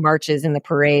team marches in the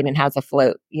parade and has a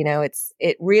float.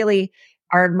 It really,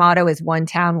 our motto is one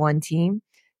town, one team.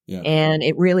 Yeah. And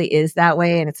it really is that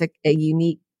way. And it's a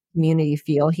unique community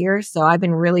feel here. So I've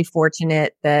been really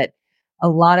fortunate that a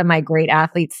lot of my great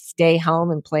athletes stay home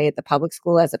and play at the public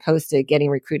school as opposed to getting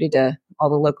recruited to all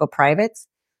the local privates.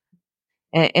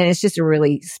 And it's just a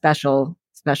really special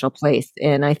place.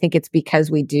 And I think it's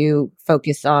because we do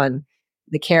focus on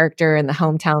the character and the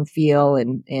hometown feel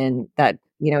and that,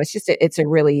 it's a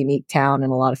really unique town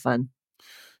and a lot of fun.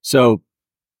 So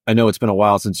I know it's been a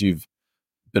while since you've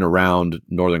been around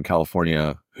Northern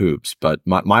California hoops, but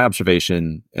my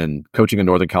observation and coaching a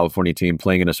Northern California team,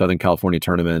 playing in a Southern California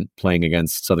tournament, playing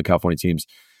against Southern California teams,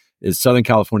 is Southern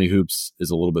California hoops is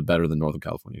a little bit better than Northern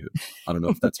California hoops. I don't know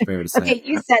if that's fair to say. Okay,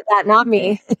 you said that, not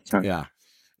me. Yeah,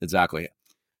 exactly.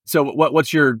 So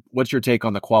what's your take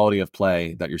on the quality of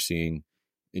play that you're seeing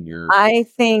in your? I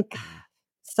think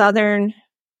Southern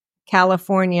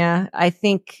California, I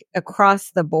think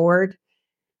across the board,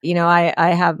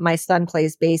 I have, my son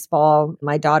plays baseball.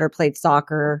 My daughter played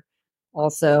soccer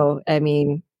also. I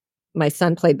mean, my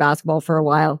son played basketball for a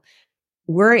while.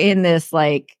 We're in this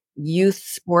like youth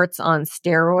sports on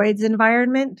steroids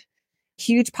environment.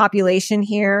 Huge population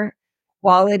here.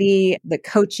 Quality, the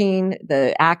coaching,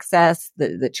 the access,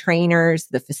 the trainers,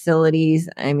 the facilities.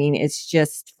 I mean, it's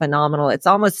just phenomenal. It's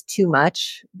almost too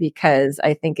much because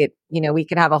I think we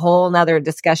could have a whole nother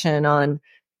discussion on,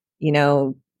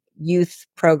 youth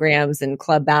programs and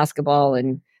club basketball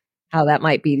and how that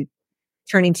might be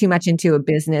turning too much into a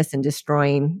business and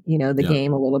destroying, the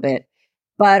game a little bit.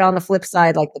 But on the flip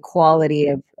side, like the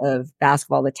quality of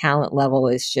basketball, the talent level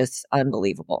is just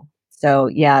unbelievable. So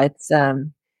yeah,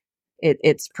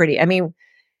 it's pretty, I mean,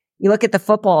 you look at the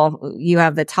football, you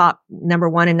have the top number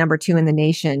 1 and number 2 in the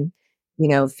nation,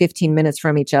 15 minutes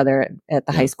from each other at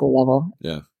the high school level.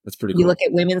 Yeah, that's pretty cool. You look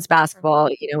at women's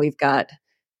basketball, we've got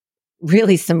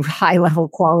really some high level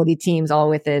quality teams all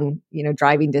within,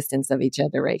 driving distance of each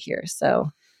other right here. So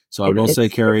I will say,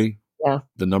 Kerri, yeah,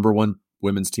 the number 1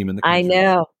 women's team in the country I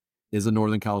know is a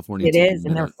Northern California it team. is.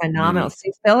 And they're phenomenal.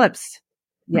 Sue Phillips.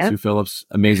 Yeah. Sue Phillips,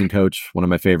 amazing coach, one of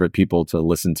my favorite people to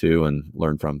listen to and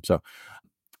learn from.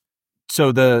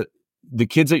 So the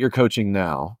kids that you're coaching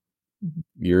now,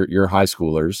 your high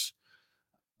schoolers,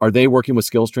 are they working with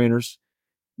skills trainers?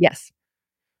 Yes.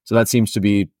 So that seems to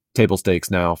be table stakes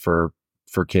now for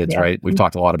kids, right? We've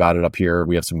talked a lot about it up here.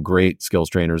 We have some great skills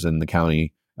trainers in the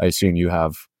county. I assume you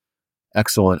have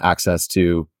excellent access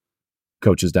to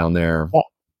coaches down there. Yeah.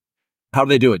 How do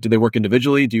they do it? Do they work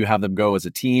individually? Do you have them go as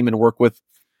a team and work with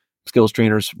skills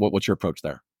trainers? What's your approach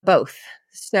there? Both.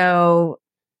 So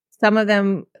some of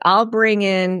them, I'll bring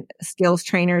in skills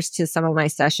trainers to some of my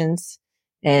sessions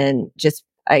and just,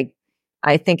 I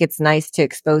think it's nice to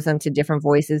expose them to different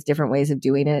voices, different ways of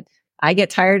doing it. I get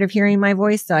tired of hearing my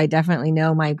voice, so I definitely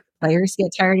know my players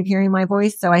get tired of hearing my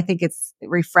voice. So I think it's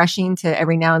refreshing to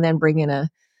every now and then bring in a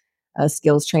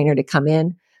skills trainer to come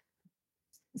in.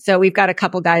 So we've got a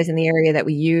couple guys in the area that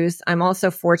we use. I'm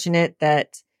also fortunate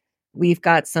that we've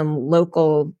got some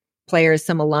local players,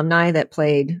 some alumni that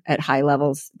played at high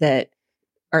levels that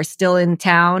are still in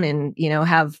town and,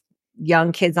 have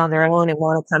young kids on their own and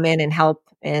want to come in and help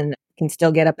and can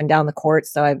still get up and down the court.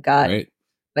 So I've got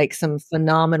like some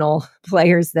phenomenal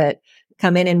players that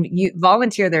come in and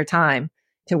volunteer their time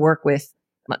to work with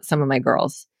some of my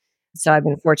girls. So I've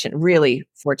been really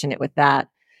fortunate with that.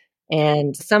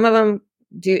 And some of them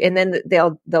do, and then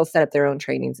they'll set up their own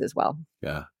trainings as well.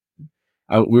 Yeah.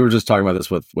 We were just talking about this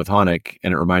with Honik,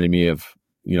 and it reminded me of,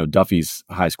 Duffy's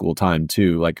high school time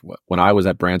too. Like when I was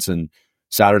at Branson,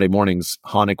 Saturday mornings,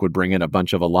 Honik would bring in a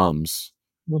bunch of alums.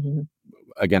 Mm-hmm.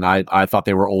 Again, I thought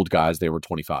they were old guys. They were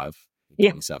 25,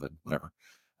 27, whatever.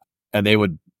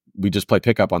 And we just play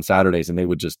pickup on Saturdays and they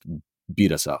would just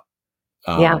beat us up.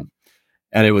 And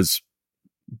it was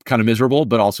kind of miserable,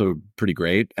 but also pretty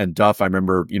great. And Duff, I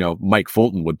remember, Mike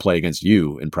Fulton would play against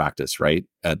you in practice, right?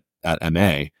 At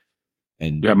MA.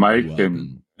 And Mike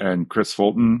and Chris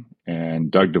Fulton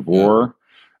and Doug DeVore.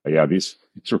 Yeah, these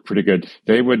were pretty good.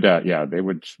 They would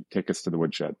take us to the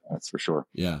woodshed. That's for sure.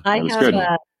 Yeah, I was have good.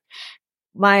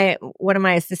 One of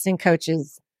my assistant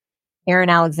coaches, Erin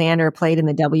Alexander, played in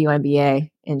the WNBA,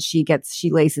 and she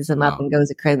laces him up and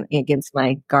goes against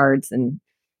my guards, and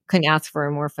couldn't ask for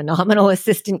a more phenomenal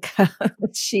assistant coach.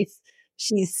 She's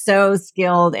so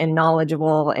skilled and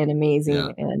knowledgeable and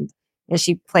amazing, and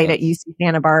she played at UC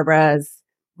Santa Barbara, as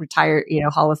retired,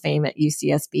 Hall of Fame at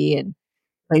UCSB, and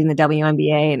played in the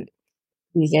WNBA, and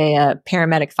She's a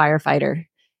paramedic firefighter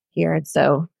here. And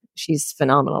so she's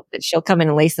phenomenal. But she'll come in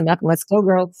and lace them up and let's go,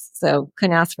 girls. So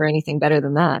couldn't ask for anything better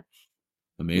than that.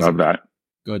 Amazing. Love that.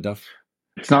 Go ahead, Duff.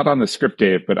 It's not on the script,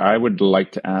 Dave, but I would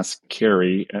like to ask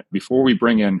Kerri, before we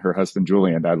bring in her husband,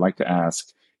 Julian, I'd like to ask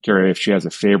Kerri if she has a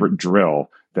favorite drill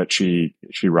that she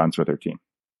runs with her team.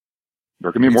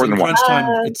 There can be more than one.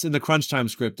 It's in the crunch time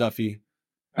script, Duffy.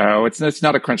 Oh, it's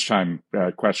not a crunch time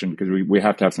question because we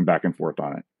have to have some back and forth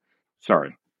on it.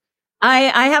 Sorry.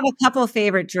 I have a couple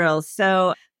favorite drills.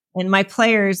 So, and my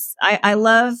players, I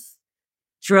love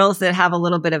drills that have a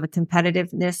little bit of a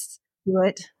competitiveness to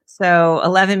it. So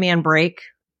 11-man break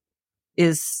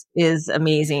is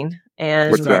amazing.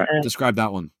 And What's that? Describe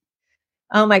that one.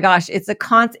 Oh my gosh, it's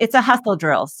a hustle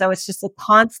drill. So it's just a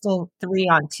constant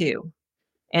 3-on-2.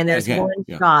 And there's one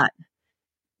shot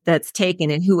that's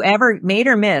taken, and whoever made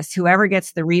or missed, whoever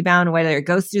gets the rebound, whether it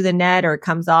goes through the net or it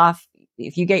comes off,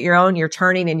 if you get your own, you're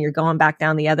turning and you're going back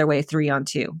down the other way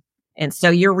 3-on-2. And so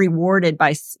you're rewarded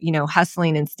by,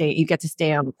 hustling and you get to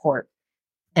stay on the court.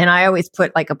 And I always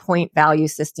put like a point value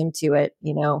system to it,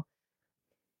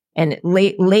 and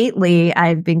lately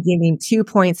I've been giving 2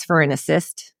 points for an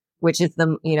assist, which is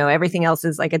everything else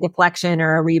is like a deflection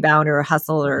or a rebound or a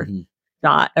hustle or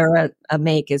shot or a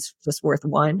make is just worth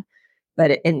 1.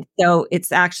 And so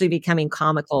it's actually becoming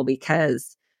comical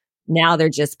because now they're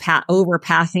just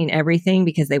overpassing everything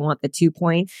because they want the 2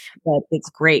 points, but it's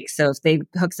great. So if they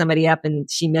hook somebody up and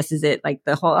she misses it, like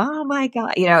the whole, oh my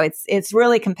God, it's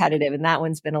really competitive. And that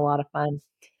one's been a lot of fun.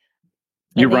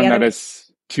 You run that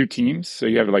as 2 teams? So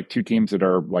you have like 2 teams that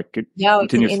are like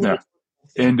continuous?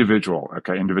 Individual.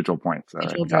 Okay. Individual points. All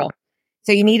right. Got it.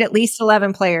 So you need at least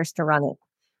 11 players to run it,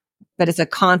 but it's a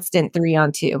constant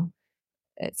 3-on-2.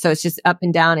 So it's just up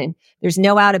and down, and there's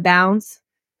no out of bounds.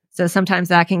 So sometimes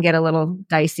that can get a little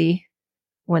dicey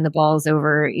when the ball's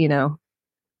over,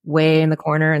 way in the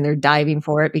corner and they're diving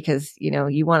for it because,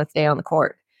 you want to stay on the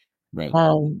court. Right.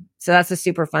 So that's a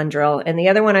super fun drill. And the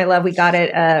other one I love, we got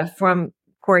it from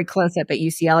Corey Closeup at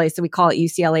UCLA. So we call it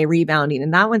UCLA rebounding.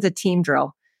 And that one's a team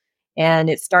drill.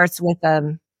 And it starts with,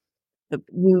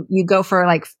 you go for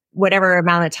like whatever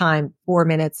amount of time, 4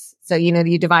 minutes. So,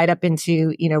 you divide up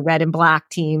into, red and black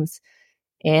teams,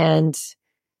 and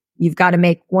you've got to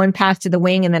make one pass to the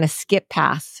wing and then a skip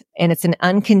pass. And it's an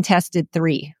uncontested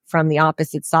 3 from the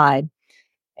opposite side.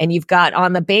 And you've got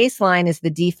on the baseline is the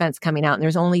defense coming out, and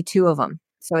there's only 2 of them.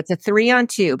 So it's a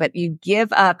 3-on-2, but you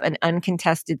give up an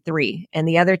uncontested 3 and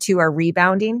the other 2 are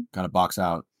rebounding. Got to box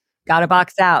out.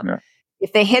 Yeah.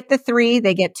 If they hit the 3,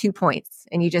 they get 2 points,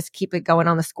 and you just keep it going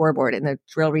on the scoreboard and the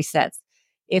drill resets.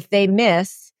 If they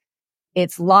miss,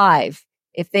 it's live.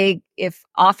 If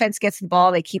offense gets the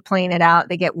ball, they keep playing it out.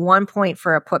 They get 1 point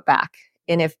for a putback.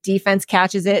 And if defense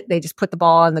catches it, they just put the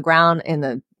ball on the ground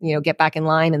and get back in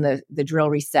line, and the drill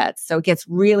resets. So it gets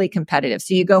really competitive.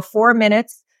 So you go 4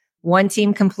 minutes, one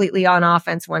team completely on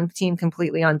offense, one team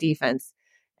completely on defense.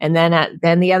 And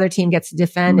then the other team gets to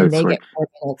defend and they get 4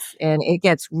 minutes, and it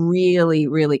gets really,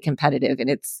 really competitive. And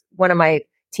it's one of my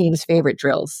team's favorite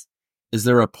drills. Is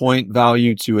there a point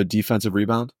value to a defensive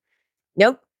rebound?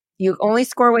 Nope. You only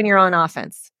score when you're on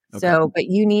offense. Okay. So, but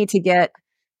you need to get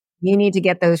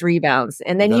those rebounds.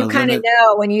 And then you kind of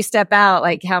know when you step out,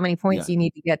 like how many points you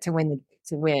need to get to win.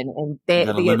 And they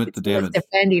limit the damage.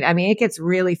 Defending. I mean, it gets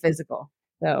really physical.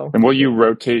 So, and will you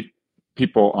rotate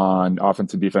people on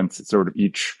offense and defense sort of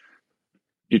each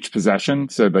possession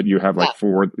so that you have like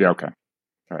 4? Yeah. Okay.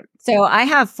 All right. So I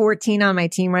have 14 on my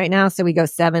team right now. So we go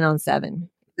 7-on-7,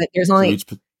 but there's only,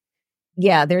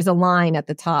 there's a line at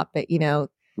the top, but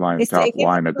line at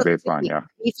the baseline. Yeah.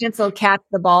 Defense will catch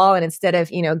the ball, and instead of,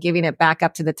 giving it back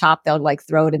up to the top, they'll like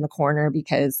throw it in the corner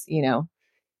because,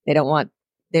 they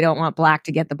don't want black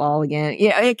to get the ball again.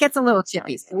 Yeah. It gets a little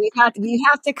chippy. So you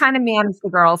have to kind of manage the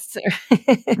girls.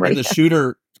 Right. The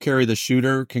shooter, Kerri, the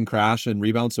shooter can crash and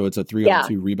rebound. So it's a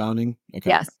 3-on-2 rebounding. Okay.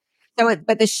 Yes. So,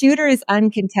 but the shooter is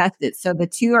uncontested. So the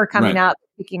 2 are coming out,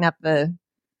 picking up the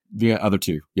other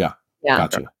 2. Yeah.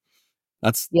 Gotcha.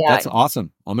 That's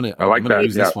awesome. I'm gonna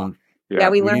use this one. Yeah,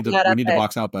 we learned that. We need to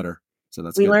box out better. So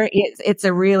that's learned it's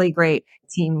a really great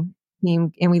team,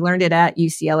 and we learned it at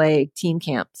UCLA team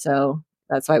camp. So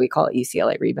that's why we call it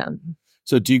UCLA rebound.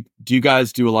 So do you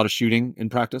guys do a lot of shooting in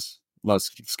practice? A lot of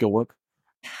skill work?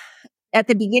 At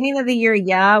the beginning of the year,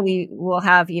 we will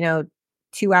have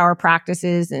 2-hour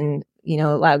practices, and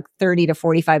like 30 to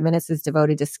 45 minutes is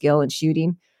devoted to skill and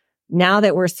shooting. Now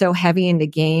that we're so heavy into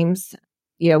games,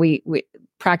 we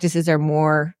practices are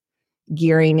more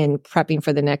gearing and prepping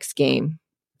for the next game.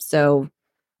 So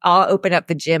I'll open up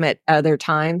the gym at other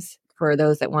times for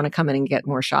those that want to come in and get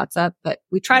more shots up, but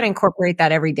we try to incorporate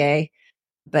that every day.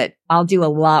 but I'll do a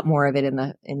lot more of it in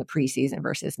the preseason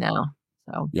versus now.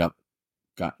 So Yep.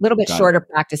 a little bit got it. shorter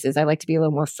practices. I like to be a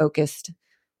little more focused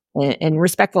and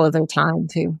respectful of their time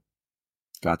too.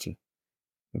 Gotcha.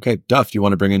 Okay, Duff, do you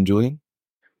want to bring in Julian?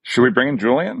 Should we bring in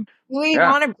Julian? Do we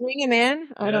want to bring him in?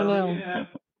 I don't know. Yeah.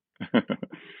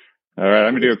 All right,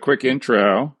 I'm going to do a quick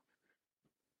intro.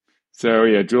 So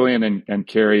yeah, Julian and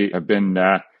Kerri have been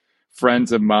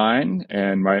friends of mine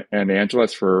and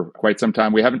Angela's for quite some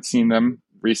time. We haven't seen them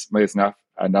recently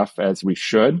enough as we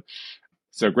should.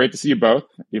 So great to see you both,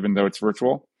 even though it's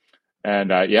virtual. And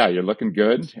yeah, you're looking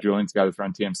good. Julian's got his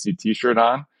Run TMC t-shirt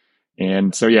on.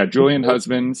 And so yeah, Julian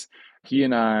Husbands, he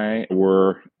and I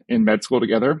were in med school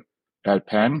together at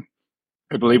Penn.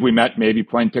 I believe we met maybe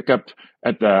playing pickup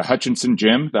at the Hutchinson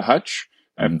gym, the Hutch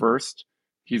at first.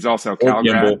 He's also a Cal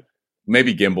grad.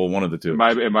 Maybe Gimbal, one of the two. It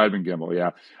might have been Gimbal,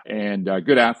 yeah. And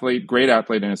good athlete, great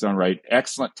athlete in his own right.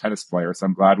 Excellent tennis player. So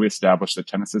I'm glad we established that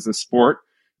tennis is a sport.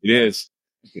 It is.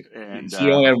 And she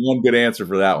only had one good answer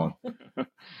for that one.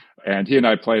 And he and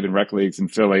I played in rec leagues in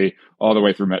Philly all the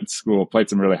way through med school, played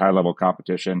some really high level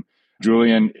competition.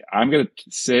 Julian, I'm going to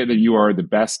say that you are the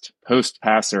best post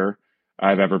passer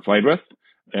I've ever played with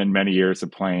in many years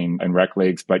of playing in rec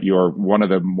leagues, but you're one of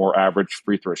the more average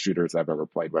free throw shooters I've ever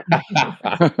played with.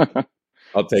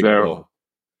 I'll take it.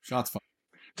 Shots fired.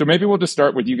 So maybe we'll just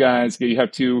start with you guys. You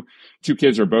have two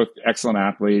kids who are both excellent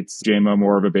athletes. JMO,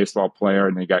 more of a baseball player,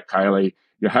 and then you got Kylie.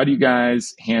 How do you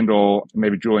guys handle,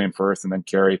 maybe Julian first and then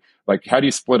Kerri, like how do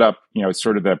you split up,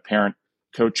 sort of the parent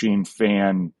coaching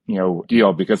fan,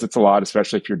 deal? Because it's a lot,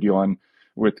 especially if you're dealing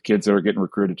with kids that are getting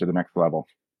recruited to the next level.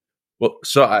 Well,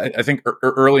 so I think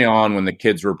early on when the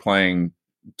kids were playing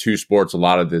two sports a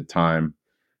lot of the time,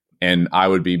 and I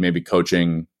would be maybe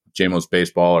coaching JMO's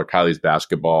baseball or Kylie's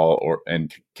basketball,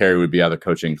 and Kerri would be either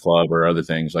coaching club or other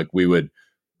things. Like we would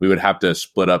have to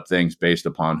split up things based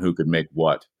upon who could make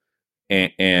what.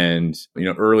 And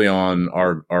early on,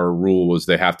 our rule was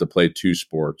they have to play two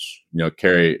sports.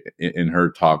 Kerri in her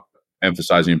talk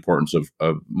emphasized the importance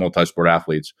of multi-sport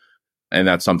athletes, and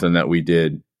that's something that we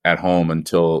did at home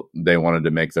until they wanted to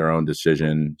make their own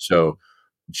decision. So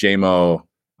JMO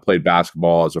played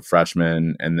basketball as a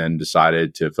freshman and then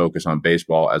decided to focus on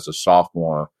baseball as a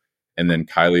sophomore. And then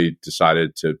Kylie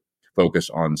decided to focus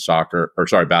on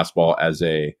basketball as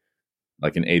an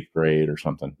 8th grade or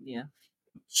something. Yeah.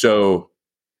 So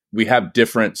we have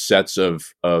different sets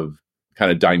of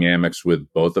kind of dynamics with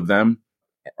both of them.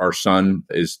 Our son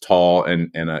is tall and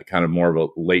a kind of more of a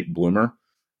late bloomer,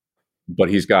 but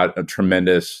he's got a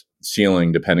tremendous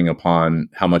ceiling depending upon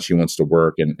how much he wants to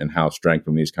work and how strength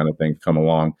and these kind of things come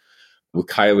along. With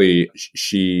Kylie,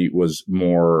 she was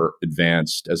more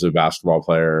advanced as a basketball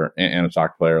player and a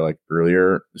soccer player like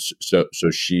earlier. So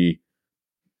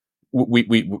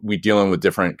we dealing with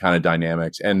different kind of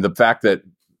dynamics. And the fact that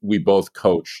we both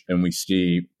coach and we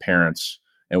see parents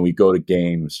and we go to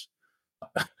games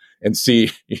and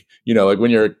see, like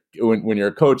when you're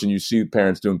a coach and you see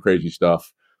parents doing crazy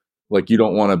stuff, like you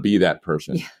don't want to be that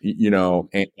person,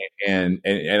 and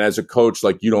as a coach,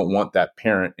 like you don't want that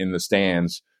parent in the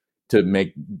stands to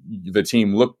make the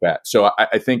team look bad. So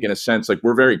I think in a sense, like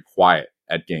we're very quiet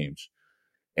at games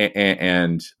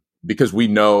and because we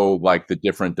know like the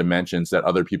different dimensions that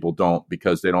other people don't,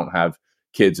 because they don't have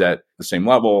kids at the same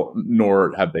level,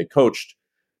 nor have they coached,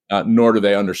 nor do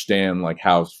they understand like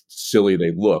how silly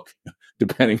they look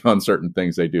depending on certain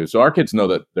things they do. So our kids know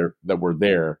that we're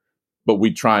there, but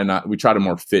we try to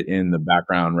more fit in the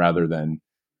background rather than,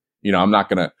 I'm not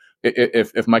going to,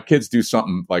 if my kids do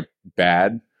something like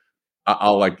bad,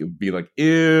 I'll like be like,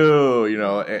 ew,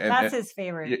 That's his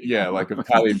favorite. Yeah. Like if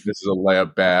Kylie misses a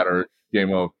layup bad or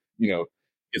JMO,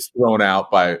 gets thrown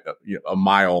out by a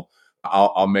mile,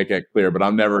 I'll make it clear, but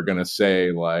I'm never going to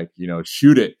say like,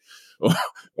 shoot it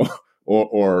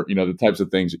or the types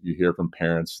of things that you hear from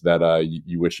parents that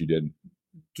you wish you did.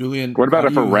 Julian, what about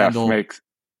if a ref makes...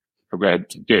 Oh, go ahead,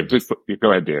 Dave. Please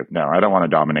go ahead, Dave. No, I don't want to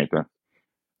dominate that.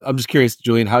 I'm just curious,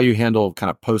 Julian, how you handle kind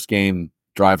of post-game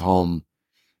drive home.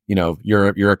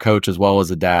 You're a coach as well as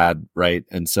a dad, right?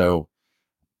 And so,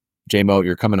 JMO,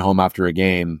 you're coming home after a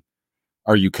game.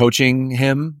 Are you coaching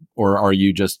him, or are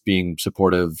you just being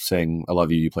supportive, saying, "I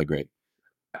love you, you play great"?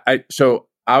 So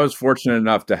I was fortunate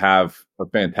enough to have a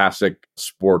fantastic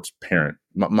sports parent.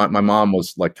 My mom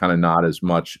was like kind of not as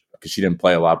much because she didn't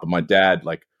play a lot, but my dad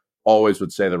like always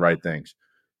would say the right things.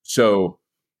 So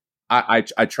I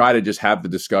try to just have the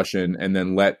discussion and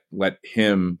then let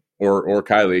him or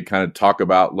Kylie kind of talk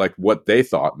about like what they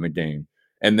thought in the game,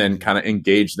 and then kind of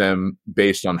engage them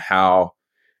based on how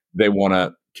they want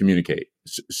to communicate.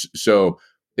 So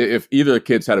if either of the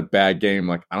kids had a bad game,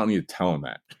 like I don't need to tell them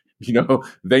that.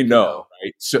 they know,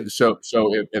 right? So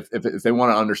if they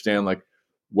want to understand like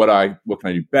what can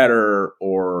I do better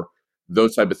or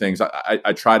those type of things,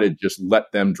 I try to just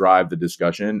let them drive the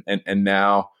discussion. And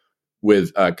now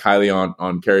with Kylie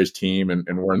on Kerri's team, and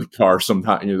we're in the car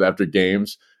sometimes after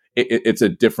games, it's a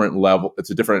different level. It's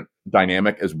a different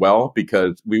dynamic as well,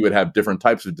 because we would have different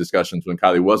types of discussions when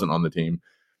Kylie wasn't on the team.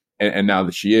 And now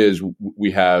that she is,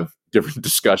 we have different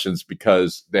discussions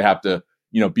because they have to,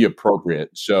 be appropriate.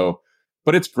 So,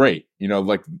 but it's great.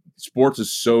 Like sports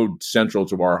is so central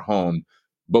to our home,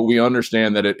 but we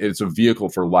understand that it's a vehicle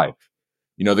for life.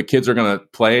 The kids are going to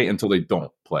play until they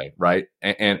don't play, right?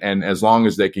 And as long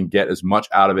as they can get as much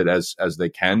out of it as they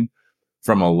can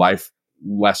from a life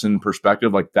lesson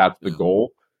perspective, like that's the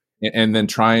goal. And then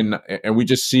and we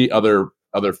just see other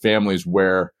families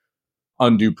where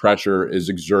undue pressure is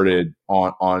exerted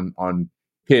on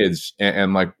kids,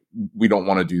 and like we don't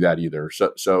want to do that either.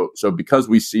 So because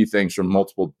we see things from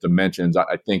multiple dimensions,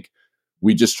 I think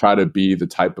we just try to be the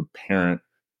type of parent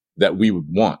that we would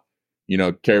want.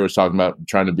 Kerri was talking about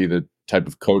trying to be the type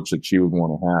of coach that she would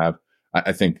want to have.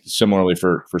 I think similarly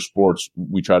for sports,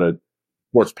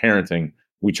 sports parenting,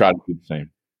 we try to do the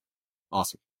same.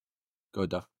 Awesome. Go ahead,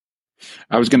 Duff.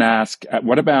 I was going to ask,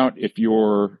 what about if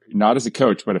you're not as a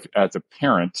coach, but as a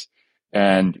parent,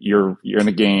 and you're in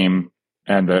a game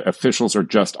and the officials are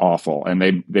just awful, and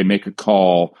they make a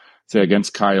call, say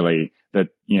against Kylie, that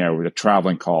a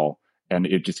traveling call, and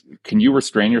can you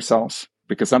restrain yourself?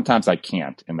 Because sometimes I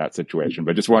can't in that situation.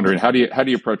 But just wondering, how do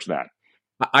you approach that?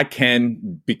 I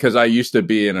can, because I used to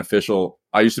be an official.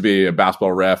 I used to be a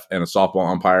basketball ref and a softball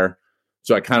umpire.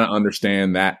 So I kind of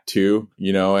understand that too,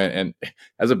 and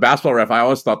as a basketball ref, I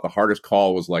always thought the hardest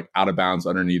call was like out of bounds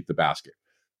underneath the basket.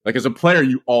 Like as a player,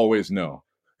 you always know,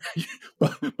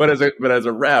 but as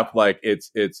a ref, like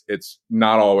it's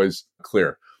not always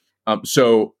clear.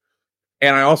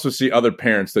 And I also see other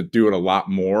parents that do it a lot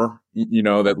more,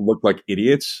 that look like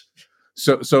idiots.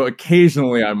 So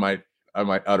occasionally I might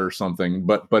utter something,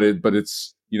 but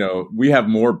it's, we have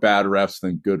more bad refs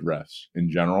than good refs in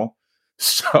general.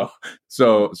 So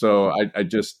I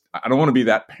don't want to be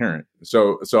that parent.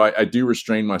 So I do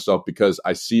restrain myself because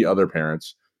I see other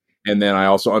parents, and then I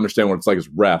also understand what it's like as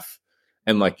ref,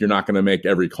 and like you're not going to make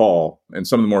every call, and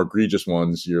some of the more egregious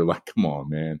ones you're like, come on,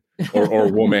 man,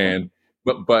 or woman,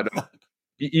 but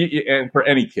and for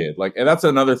any kid, like, and that's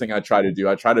another thing I try to do.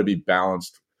 I try to be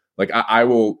balanced. Like I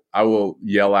will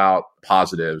yell out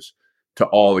positives to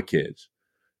all the kids.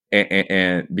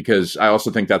 And because I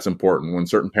also think that's important when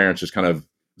certain parents just kind of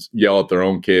yell at their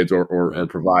own kids or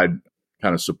provide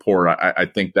kind of support. I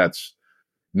think that's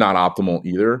not optimal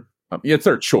either. It's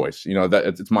their choice, that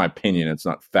it's my opinion. It's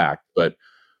not fact, but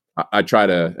I try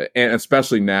to, and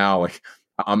especially now, like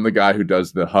I'm the guy who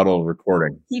does the huddle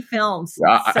recording. He films.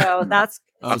 So that's.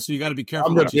 So you got to be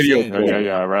careful. I'm the video.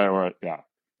 Yeah, right. Yeah.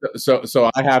 So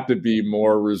I have to be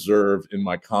more reserved in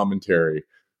my commentary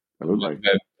than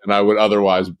I would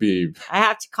otherwise be. I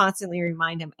have to constantly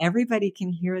remind him, everybody can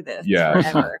hear this. Yeah.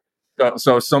 Forever.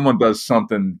 So if someone does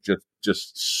something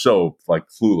just so like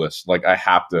clueless, like I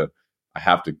have to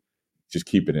just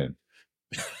keep it in,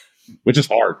 which is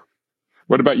hard.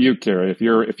 What about you, Kerri? If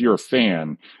you're a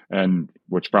fan, and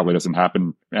which probably doesn't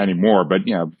happen anymore, but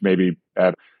maybe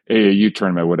at AAU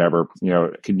tournament, whatever,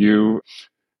 can you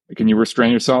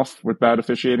restrain yourself with bad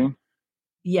officiating?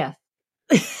 Yes.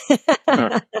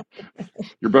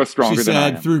 You're both stronger than I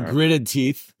am. Through gritted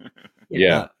teeth.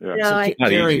 Yeah. No, So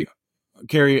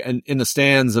Kerri, and in the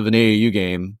stands of an AAU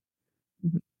game,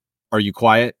 are you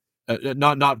quiet?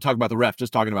 Not talking about the ref,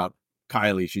 just talking about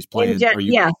Kylie. She's playing.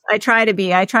 Yes, I try to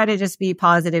be. I try to just be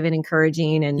positive and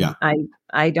encouraging, and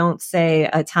I don't say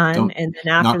a ton. And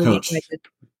then after the game, I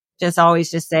just always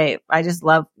just say, I just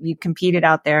love you competed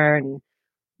out there and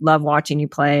love watching you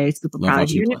play. Super proud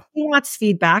of you. And if he wants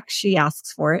feedback, she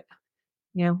asks for it.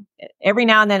 Every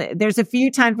now and then there's a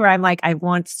few times where I'm like, I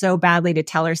want so badly to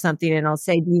tell her something, and I'll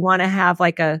say, do you want to have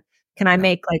can I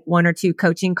make like one or two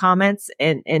coaching comments?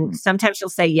 And sometimes she'll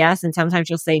say yes, and sometimes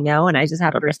she'll say no, and I just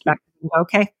have to respect it.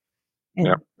 Okay. And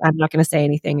I'm not going to say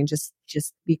anything, and just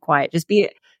be quiet. Just be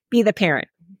the parent.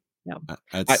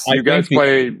 You guys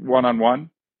play one-on-one,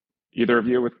 either of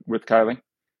you with Kylie?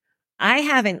 I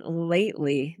haven't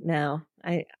lately. No,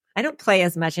 I don't play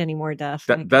as much anymore, Duff.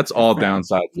 That's all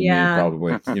downside for me,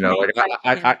 probably.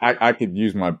 I could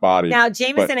use my body. Now,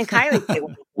 Jameson and Kylie play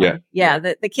one-on-one. Yeah.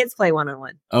 The kids play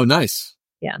one-on-one. Oh, nice.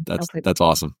 Yeah, that's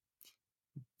awesome.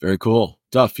 Very cool.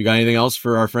 Duff, you got anything else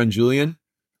for our friend Julian?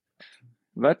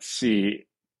 Let's see.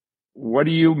 What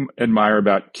do you admire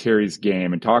about Kerri's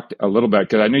game? And talk a little bit,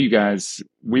 because I know you guys,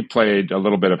 we played a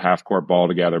little bit of half court ball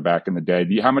together back in the day.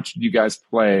 How much do you guys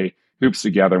play hoops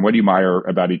together, and what do you admire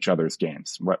about each other's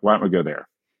games? Why don't we go there?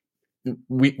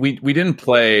 We didn't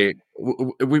play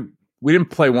we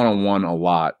didn't play one-on-one a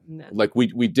lot. No. Like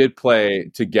we did play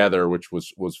together, which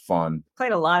was fun.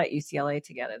 Played a lot at UCLA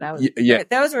together. That was Yeah.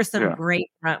 Those were some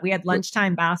great run. We had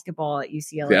lunchtime basketball at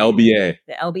UCLA. The LBA.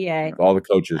 The LBA. All the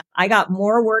coaches. I got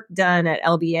more work done at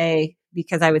LBA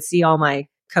because I would see all my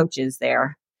coaches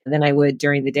there than I would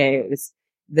during the day. It was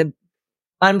the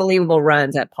unbelievable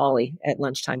runs at Pauley at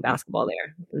lunchtime basketball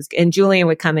there. And Julian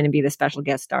would come in and be the special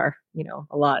guest star,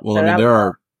 a lot. Well, So I mean,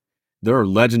 that there are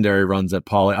legendary runs at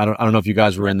Pauley. I don't know if you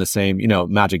guys were in the same,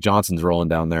 Magic Johnson's rolling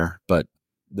down there, but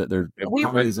they're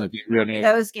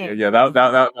those games. Yeah,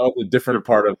 that was a different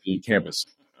part of the campus.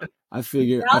 I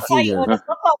figure When the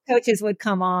football coaches would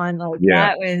come on,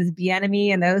 that was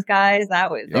Bieniemy and those guys.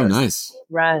 That was nice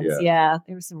runs. Yeah,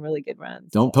 there were some really good runs.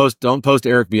 Don't post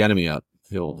Eric Bieniemy up.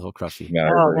 He'll crush you.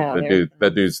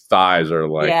 That dude's thighs are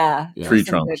like tree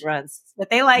trunks. Good runs,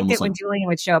 but they liked Almost it when Julian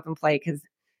would show up and play because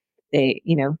they,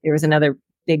 there was another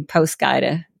big post guy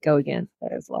to go against.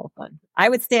 That was a lot of fun. I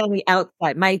would stay on the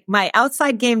outside. My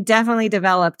outside game definitely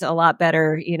developed a lot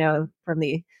better, from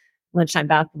the lunchtime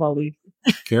basketball league.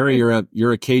 Kerri,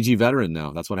 you're a KG veteran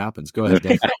now. That's what happens. Go ahead,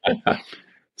 Dave.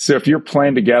 So if you're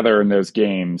playing together in those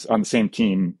games on the same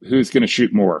team, who's going to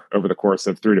shoot more over the course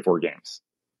of 3 to 4 games?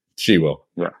 She will.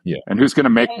 Yeah. And who's going to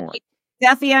make more?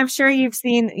 Duffy, I'm sure you've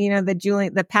seen,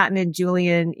 the patented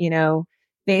Julian,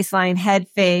 baseline head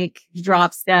fake,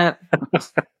 drop step,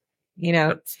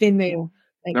 spin move.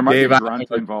 There might be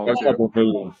grunt involved.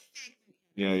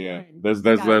 Yeah.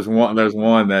 There's one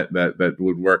that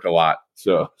would work a lot.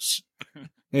 So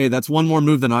hey, that's one more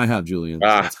move than I have, Julian.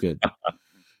 That's good.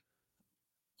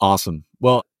 Awesome.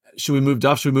 Well, should we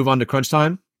move on to crunch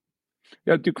time?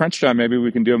 Yeah, do crunch time. Maybe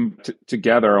we can do them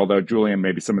together. Although Julian,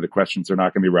 maybe some of the questions are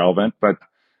not going to be relevant. But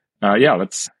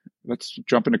let's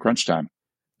jump into crunch time.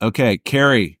 Okay,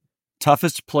 Kerri,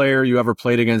 toughest player you ever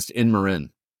played against in Marin?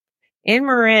 In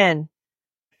Marin,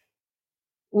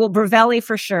 well, Bravelli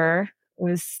for sure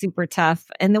was super tough.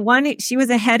 And the one, she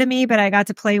was ahead of me, but I got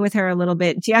to play with her a little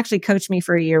bit. She actually coached me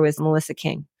for a year, was Melissa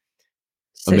King.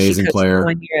 So amazing she player.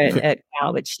 1 year at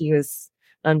Cal, but she was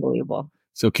unbelievable.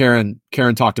 So Karen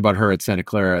talked about her at Santa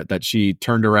Clara, that she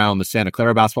turned around the Santa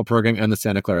Clara basketball program and the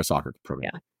Santa Clara soccer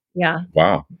program. Yeah.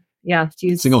 Wow. Yeah.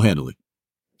 Single-handedly.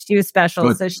 She was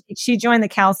special. So she joined the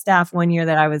Cal staff 1 year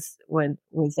that I was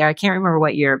there. I can't remember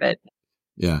what year, but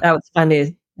that was fun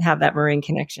to have that Marin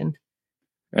connection.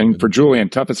 And for Julian,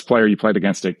 toughest player you played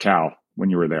against at Cal when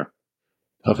you were there?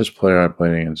 Toughest player I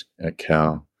played against at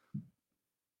Cal,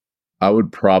 I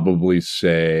would probably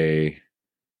say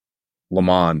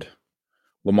Lamond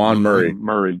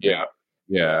Murray. Yeah.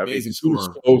 Amazing He was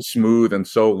so smooth and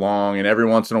so long, and every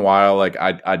once in a while, like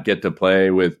I'd get to play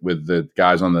with the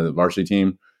guys on the varsity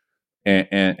team,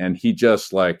 and he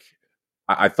just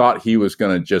I thought he was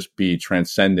going to just be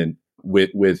transcendent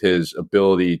with his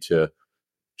ability to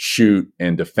shoot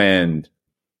and defend.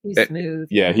 He's smooth.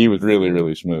 Yeah, he was really,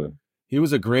 really smooth. He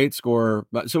was a great scorer.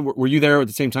 So were you there at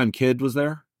the same time Kidd was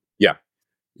there? Yeah.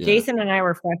 Jason and I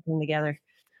were freshmen together.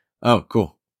 Oh,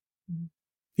 cool.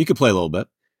 He could play a little bit.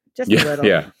 Just a little.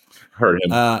 Yeah. Heard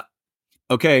him.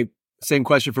 Okay. Same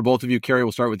question for both of you. Kerri,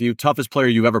 we'll start with you. Toughest player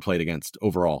you ever played against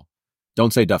overall?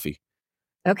 Don't say Duffy.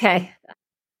 Okay.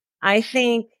 I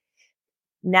think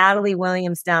Natalie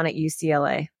Williams down at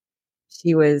UCLA.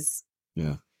 She was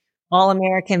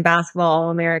All-American basketball,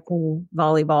 All-American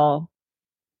volleyball,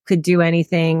 could do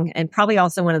anything, and probably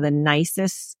also one of the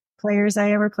nicest players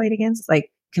I ever played against,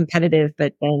 like competitive,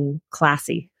 but then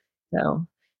classy. So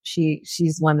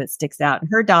she's one that sticks out.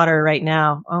 Her daughter right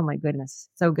now, oh my goodness,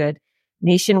 so good.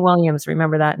 Nation Williams,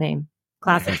 remember that name.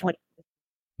 Class of 20.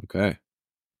 Okay.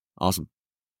 Awesome.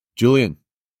 Julian,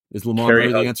 is Lamar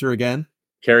the answer again?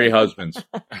 Kerri Husbands.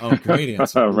 Oh, great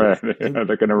answer. Right. They're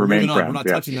going to remain friends. We're not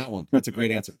touching that one. That's a great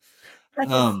answer.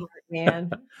 That's a smart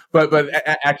man. But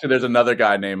actually, there's another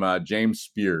guy named James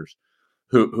Spears,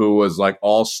 who was like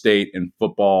all state in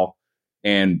football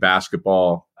and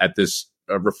basketball at this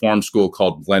reform school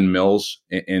called Glen Mills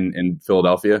in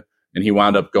Philadelphia, and he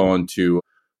wound up going to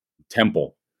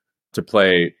Temple to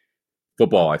play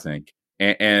football, I think.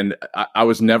 And I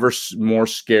was never more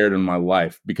scared in my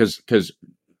life because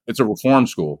it's a reform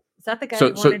school. Is that the guy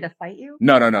who wanted to fight you?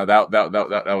 No. That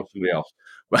was somebody else.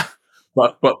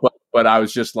 But I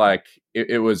was just like,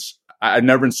 it was. I'd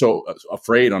never been so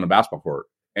afraid on a basketball court.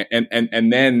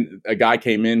 And then a guy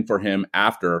came in for him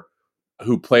after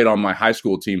who played on my high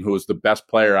school team, who was the best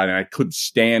player, and I couldn't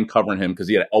stand covering him because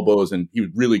he had elbows and he was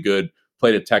really good,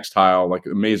 played at Textile, like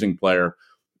amazing player.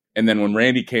 And then when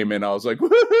Randy came in, I was like,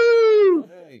 woohoo!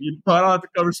 You don't have to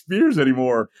cover Spears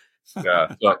anymore.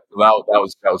 Yeah, so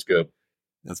that was good.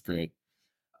 That's great.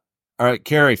 All right,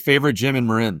 Kerri, favorite gym in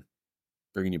Marin?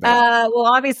 Bringing you back. Well,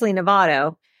 obviously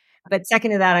Novato, but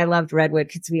second to that, I loved Redwood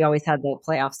because we always had the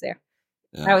playoffs there.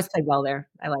 Yeah. I always played well there.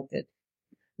 I liked it.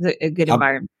 It was a good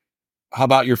environment. How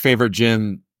about your favorite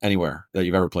gym anywhere that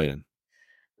you've ever played in?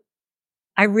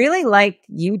 I really liked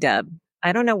UW.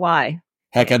 I don't know why.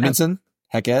 Heck Edmondson?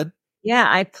 Heck Ed?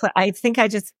 Yeah, I think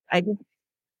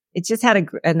it just had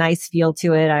a nice feel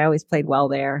to it. I always played well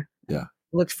there. Yeah.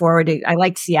 Looked forward to. I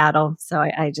liked Seattle, so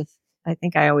I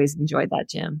think I always enjoyed that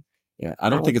gym. Yeah, I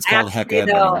don't think it's called Heck Ed.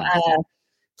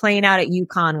 Playing out at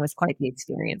UConn was quite the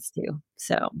experience too.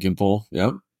 So Gimple,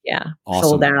 yep. Yeah, awesome.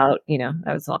 Sold out.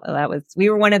 We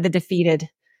were one of the defeated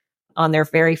on their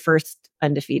very first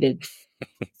undefeated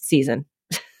season.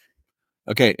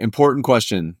 Okay, important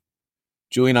question,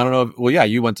 Julian. I don't know. Well, yeah,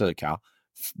 you went to Cal.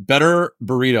 Better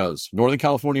burritos, Northern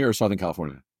California or Southern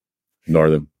California?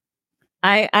 Northern.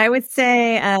 I would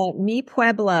say Mi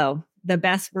Pueblo, the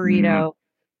best burrito. Mm-hmm.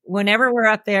 Whenever we're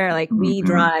up there, like we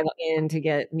drive in to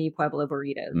get Mi Pueblo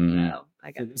burritos. Mm-hmm. So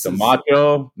I got the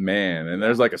macho, man, and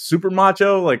there's like a super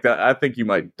macho like that. I think you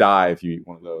might die if you eat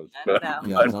one of those. Don't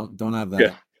have that.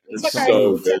 Yeah, we took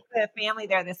the family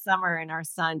there this summer, and our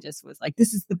son just was like,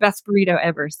 "This is the best burrito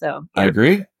ever." So I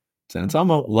agree. San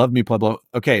Anselmo, love Mi Pueblo.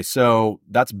 Okay, so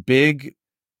that's big.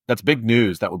 That's big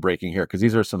news that we're breaking here because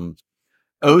these are some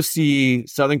OC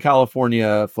Southern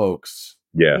California folks.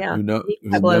 Yeah. Who know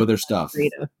their stuff.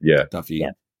 Yeah. Duffy.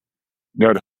 Yeah.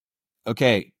 No.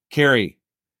 Okay. Kerri,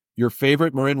 your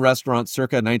favorite Marin restaurant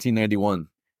circa 1991.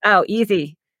 Oh,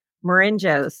 easy. Marin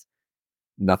Joe's.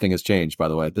 Nothing has changed, by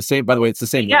the way. It's the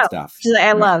same staff.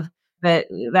 I love, but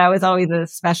that was always a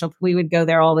special. We would go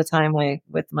there all the time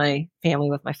with my family,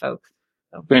 with my folks.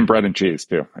 So. Same bread and cheese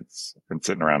too. It's been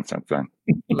sitting around since then.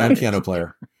 And piano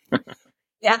player.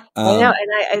 Yeah, I know.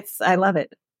 And I love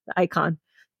it. The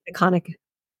iconic.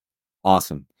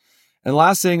 Awesome. And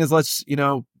last thing is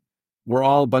we're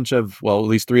all a bunch of, well, at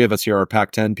least three of us here are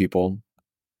Pac-10 people.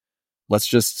 Let's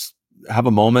just have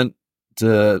a moment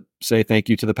to say thank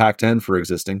you to the Pac-10 for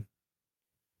existing.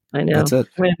 I know. That's it.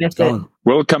 I'm gonna miss it.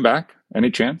 Will it come back? Any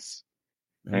chance?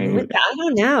 I don't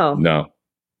know.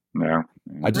 No.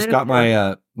 I just got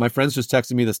my friends just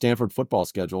texted me the Stanford football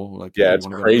schedule. Like, yeah, it's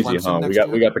crazy, huh?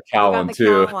 We got the Cal one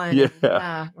too.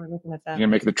 Yeah, we're looking at that. You gonna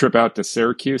make the trip out to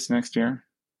Syracuse next year?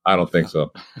 I don't think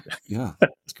so. Yeah,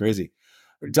 it's crazy.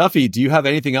 Duffy, do you have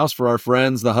anything else for our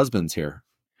friends, the husbands here?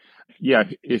 Yeah,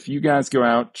 if you guys go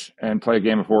out and play a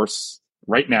game of horse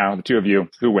right now, the two of you,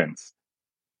 who wins?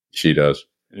 She does.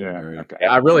 Yeah. Okay.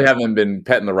 I really haven't been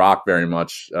petting the rock very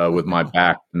much with my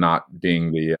back not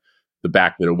being the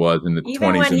back that it was in the 20s and 30s.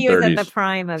 Even when he was at the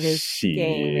prime of his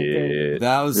game.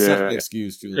 That was such an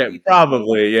excuse. Yeah,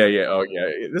 probably. Yeah. Oh,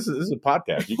 yeah. This is a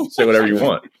podcast. You can say whatever you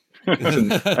want.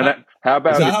 How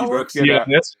about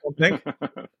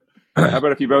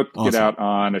if you both get out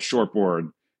on a short board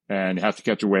and have to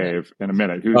catch a wave in a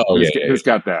minute? Who's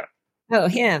got that? Oh,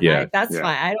 him. Yeah. That's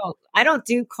fine. I don't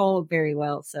do cold very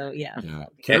well, so yeah.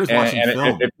 Kerri's watching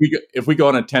film. If we go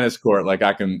on a tennis court, like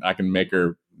I can make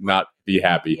her not be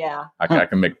happy. Yeah. I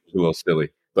can make her a little silly,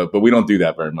 but we don't do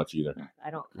that very much either.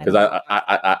 I don't because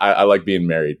I like being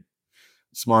married.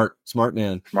 Smart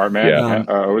man. Smart man. Yeah.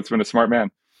 It's been a smart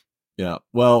man. Yeah.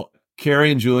 Well,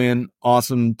 Kerri and Julian,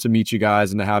 awesome to meet you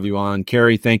guys and to have you on.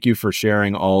 Kerri, thank you for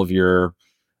sharing all of your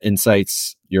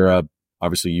insights. You're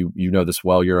obviously you know this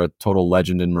well. You're a total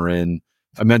legend in Marin.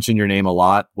 I mention your name a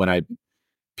lot when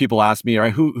people ask me, all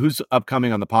right, who's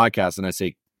upcoming on the podcast? And I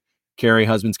say, Kerri,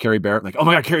 husband's Kerri Barrett. I'm like, oh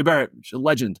my God, Kerri Barrett, she's a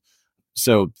legend.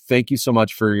 So thank you so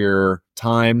much for your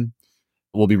time.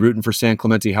 We'll be rooting for San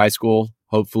Clemente High School.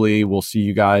 Hopefully we'll see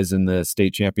you guys in the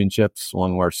state championships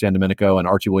along with our San Domenico and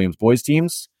Archie Williams boys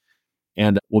teams.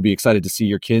 And we'll be excited to see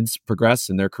your kids progress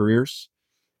in their careers.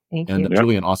 Thank you. And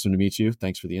Julian, awesome to meet you.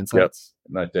 Thanks for the insights.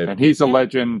 Nice, Dave. And he's a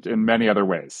legend in many other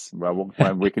ways. Well,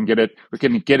 we can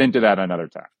get into that another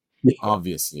time.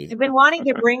 Obviously. I've been wanting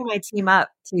to bring my team up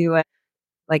to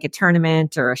like a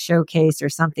tournament or a showcase or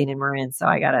something in Marin.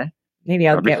 So maybe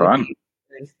I'll get with you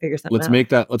and figure something out.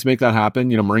 Let's make that happen.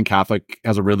 Marin Catholic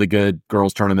has a really good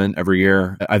girls tournament every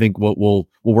year. I think we'll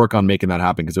work on making that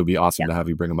happen because it would be awesome to have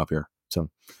you bring them up here. So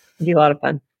it'd be a lot of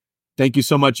fun. Thank you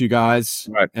so much, you guys.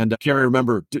 Right. And Kerri,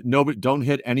 remember, don't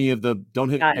hit any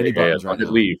buttons right now.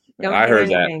 Leave. I heard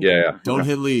that. Yeah. Don't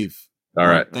hit leave. All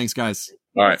right. Thanks, guys.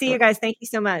 All right. See you guys. Thank you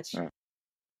so much.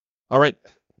 All right.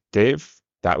 Dave,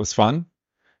 that was fun.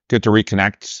 Good to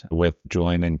reconnect with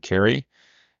Julian and Kerri,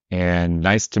 and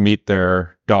nice to meet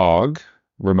their dog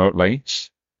remotely.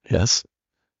 Yes.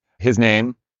 His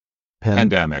name,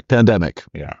 Pandemic. Pandemic.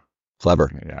 Yeah.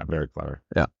 Clever. Yeah, very clever.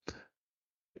 Yeah.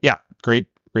 Yeah, great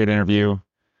interview.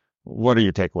 What are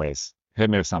your takeaways? Hit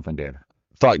me with something, Dave.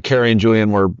 Thought Kerri and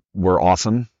Julian were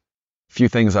awesome. Few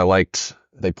things I liked.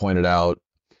 They pointed out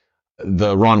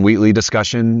the Ron Wheatley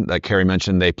discussion that Kerri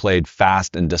mentioned. They played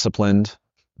fast and disciplined.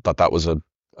 Thought that was a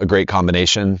great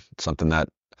combination, something that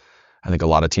I think a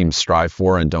lot of teams strive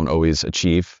for and don't always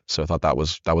achieve. So I thought that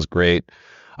was great.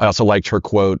 I also liked her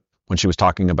quote when she was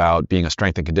talking about being a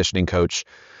strength and conditioning coach,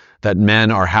 that men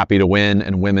are happy to win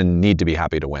and women need to be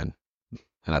happy to win.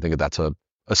 And I think that's a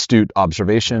astute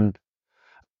observation.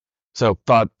 So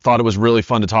thought it was really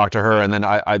fun to talk to her. And then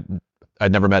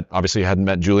I'd never met, obviously hadn't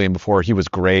met Julian before. He was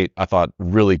great. I thought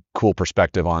really cool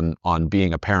perspective on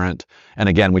being a parent. And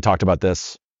again, we talked about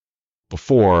this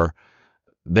before.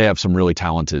 They have some really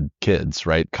talented kids,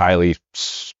 right? Kylie,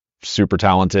 super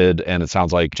talented, and it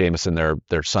sounds like Jameson,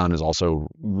 their son, is also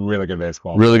really good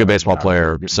baseball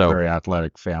player. So very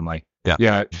athletic family.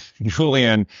 Yeah.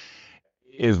 Julian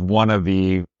is one of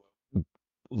the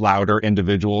louder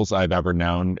individuals I've ever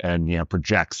known, and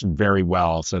projects very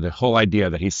well. So the whole idea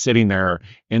that he's sitting there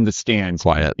in the stands,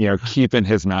 quiet, keeping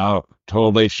his mouth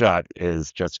totally shut,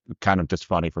 is just kind of just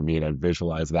funny for me to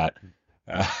visualize that.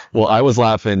 Well, I was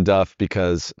laughing, Duff,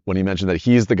 because when he mentioned that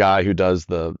he's the guy who does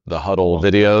the huddle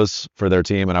videos for their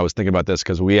team, and I was thinking about this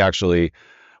because we had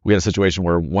a situation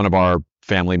where one of our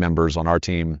family members on our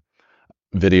team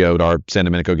videoed our San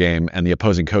Domenico game, and the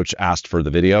opposing coach asked for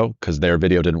the video because their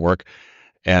video didn't work,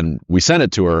 and we sent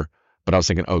it to her. But I was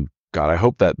thinking, oh God, I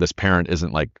hope that this parent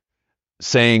isn't like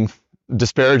saying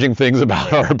disparaging things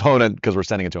about our opponent because we're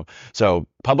sending it to him. So,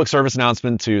 public service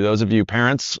announcement to those of you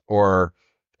parents or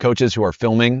coaches who are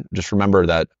filming, just remember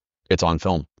that it's on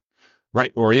film.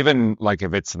 Right. Or even like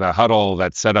if it's the huddle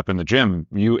that's set up in the gym,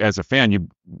 you as a fan, you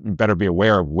better be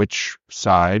aware of which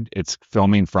side it's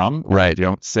filming from. Right. You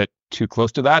don't sit too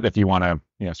close to that if you want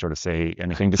to, sort of say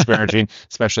anything disparaging,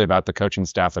 especially about the coaching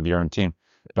staff of your own team.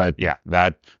 But yeah,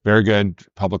 that very good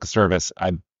public service.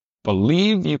 I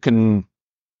believe you can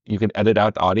edit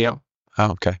out the audio.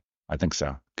 Oh, okay. I think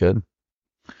so. Good.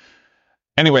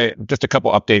 Anyway, just a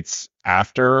couple updates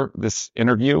after this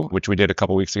interview, which we did a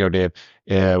couple weeks ago, Dave.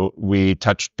 We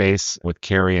touched base with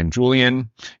Kerri and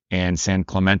Julian, and San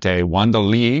Clemente won the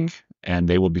league, and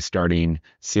they will be starting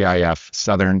CIF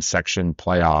Southern Section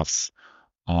playoffs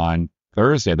on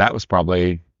Thursday. That was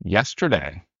probably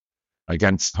yesterday,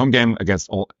 home game against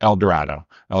El Dorado,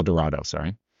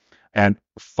 sorry. And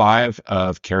 5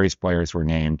 of Kerri's players were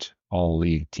named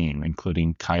all-league team,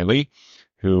 including Kylie,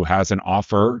 who has an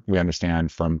offer, we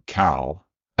understand, from Cal.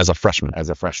 As a freshman.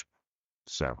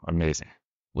 So amazing.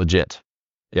 Legit.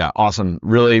 Yeah, awesome.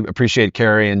 Really appreciate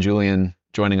Kerri and Julian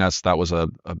joining us. That was a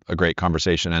great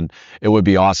conversation. And it would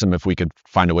be awesome if we could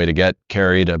find a way to get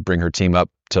Kerri to bring her team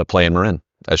up to play in Marin,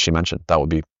 as she mentioned. That'd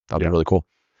be really cool.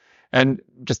 And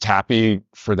just happy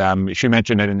for them. She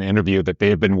mentioned it in the interview that they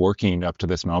have been working up to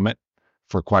this moment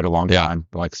for quite a long time.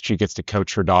 Like she gets to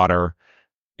coach her daughter,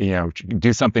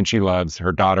 do something she loves.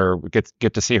 Her daughter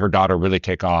get to see her daughter really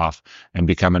take off and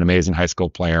become an amazing high school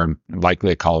player and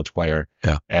likely a college player.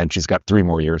 Yeah. And she's got 3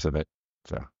 more years of it.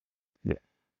 So, yeah.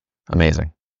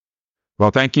 Amazing.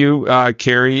 Well, thank you,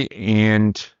 Kerri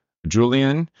and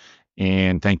Julian.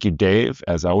 And thank you, Dave.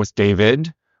 As always,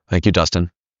 David. Thank you,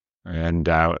 Dustin. And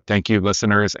thank you,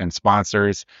 listeners and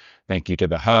sponsors. Thank you to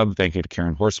The Hub. Thank you to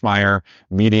Karen Horstmeyer,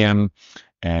 Medium,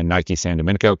 and Nike San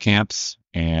Domenico camps,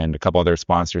 and a couple other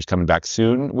sponsors coming back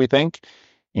soon, we think.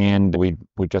 And we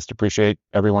just appreciate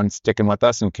everyone sticking with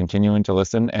us and continuing to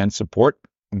listen and support.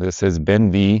 This has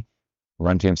been the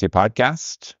Run TMC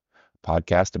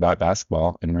podcast about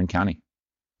basketball in Marin County.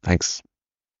 Thanks.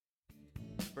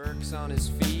 Burke's on his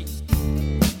feet.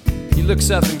 He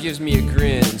looks up and gives me a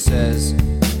grin and says,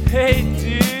 "Hey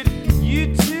dude,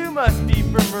 you too must be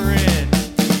from Marin.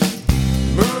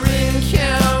 Marin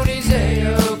County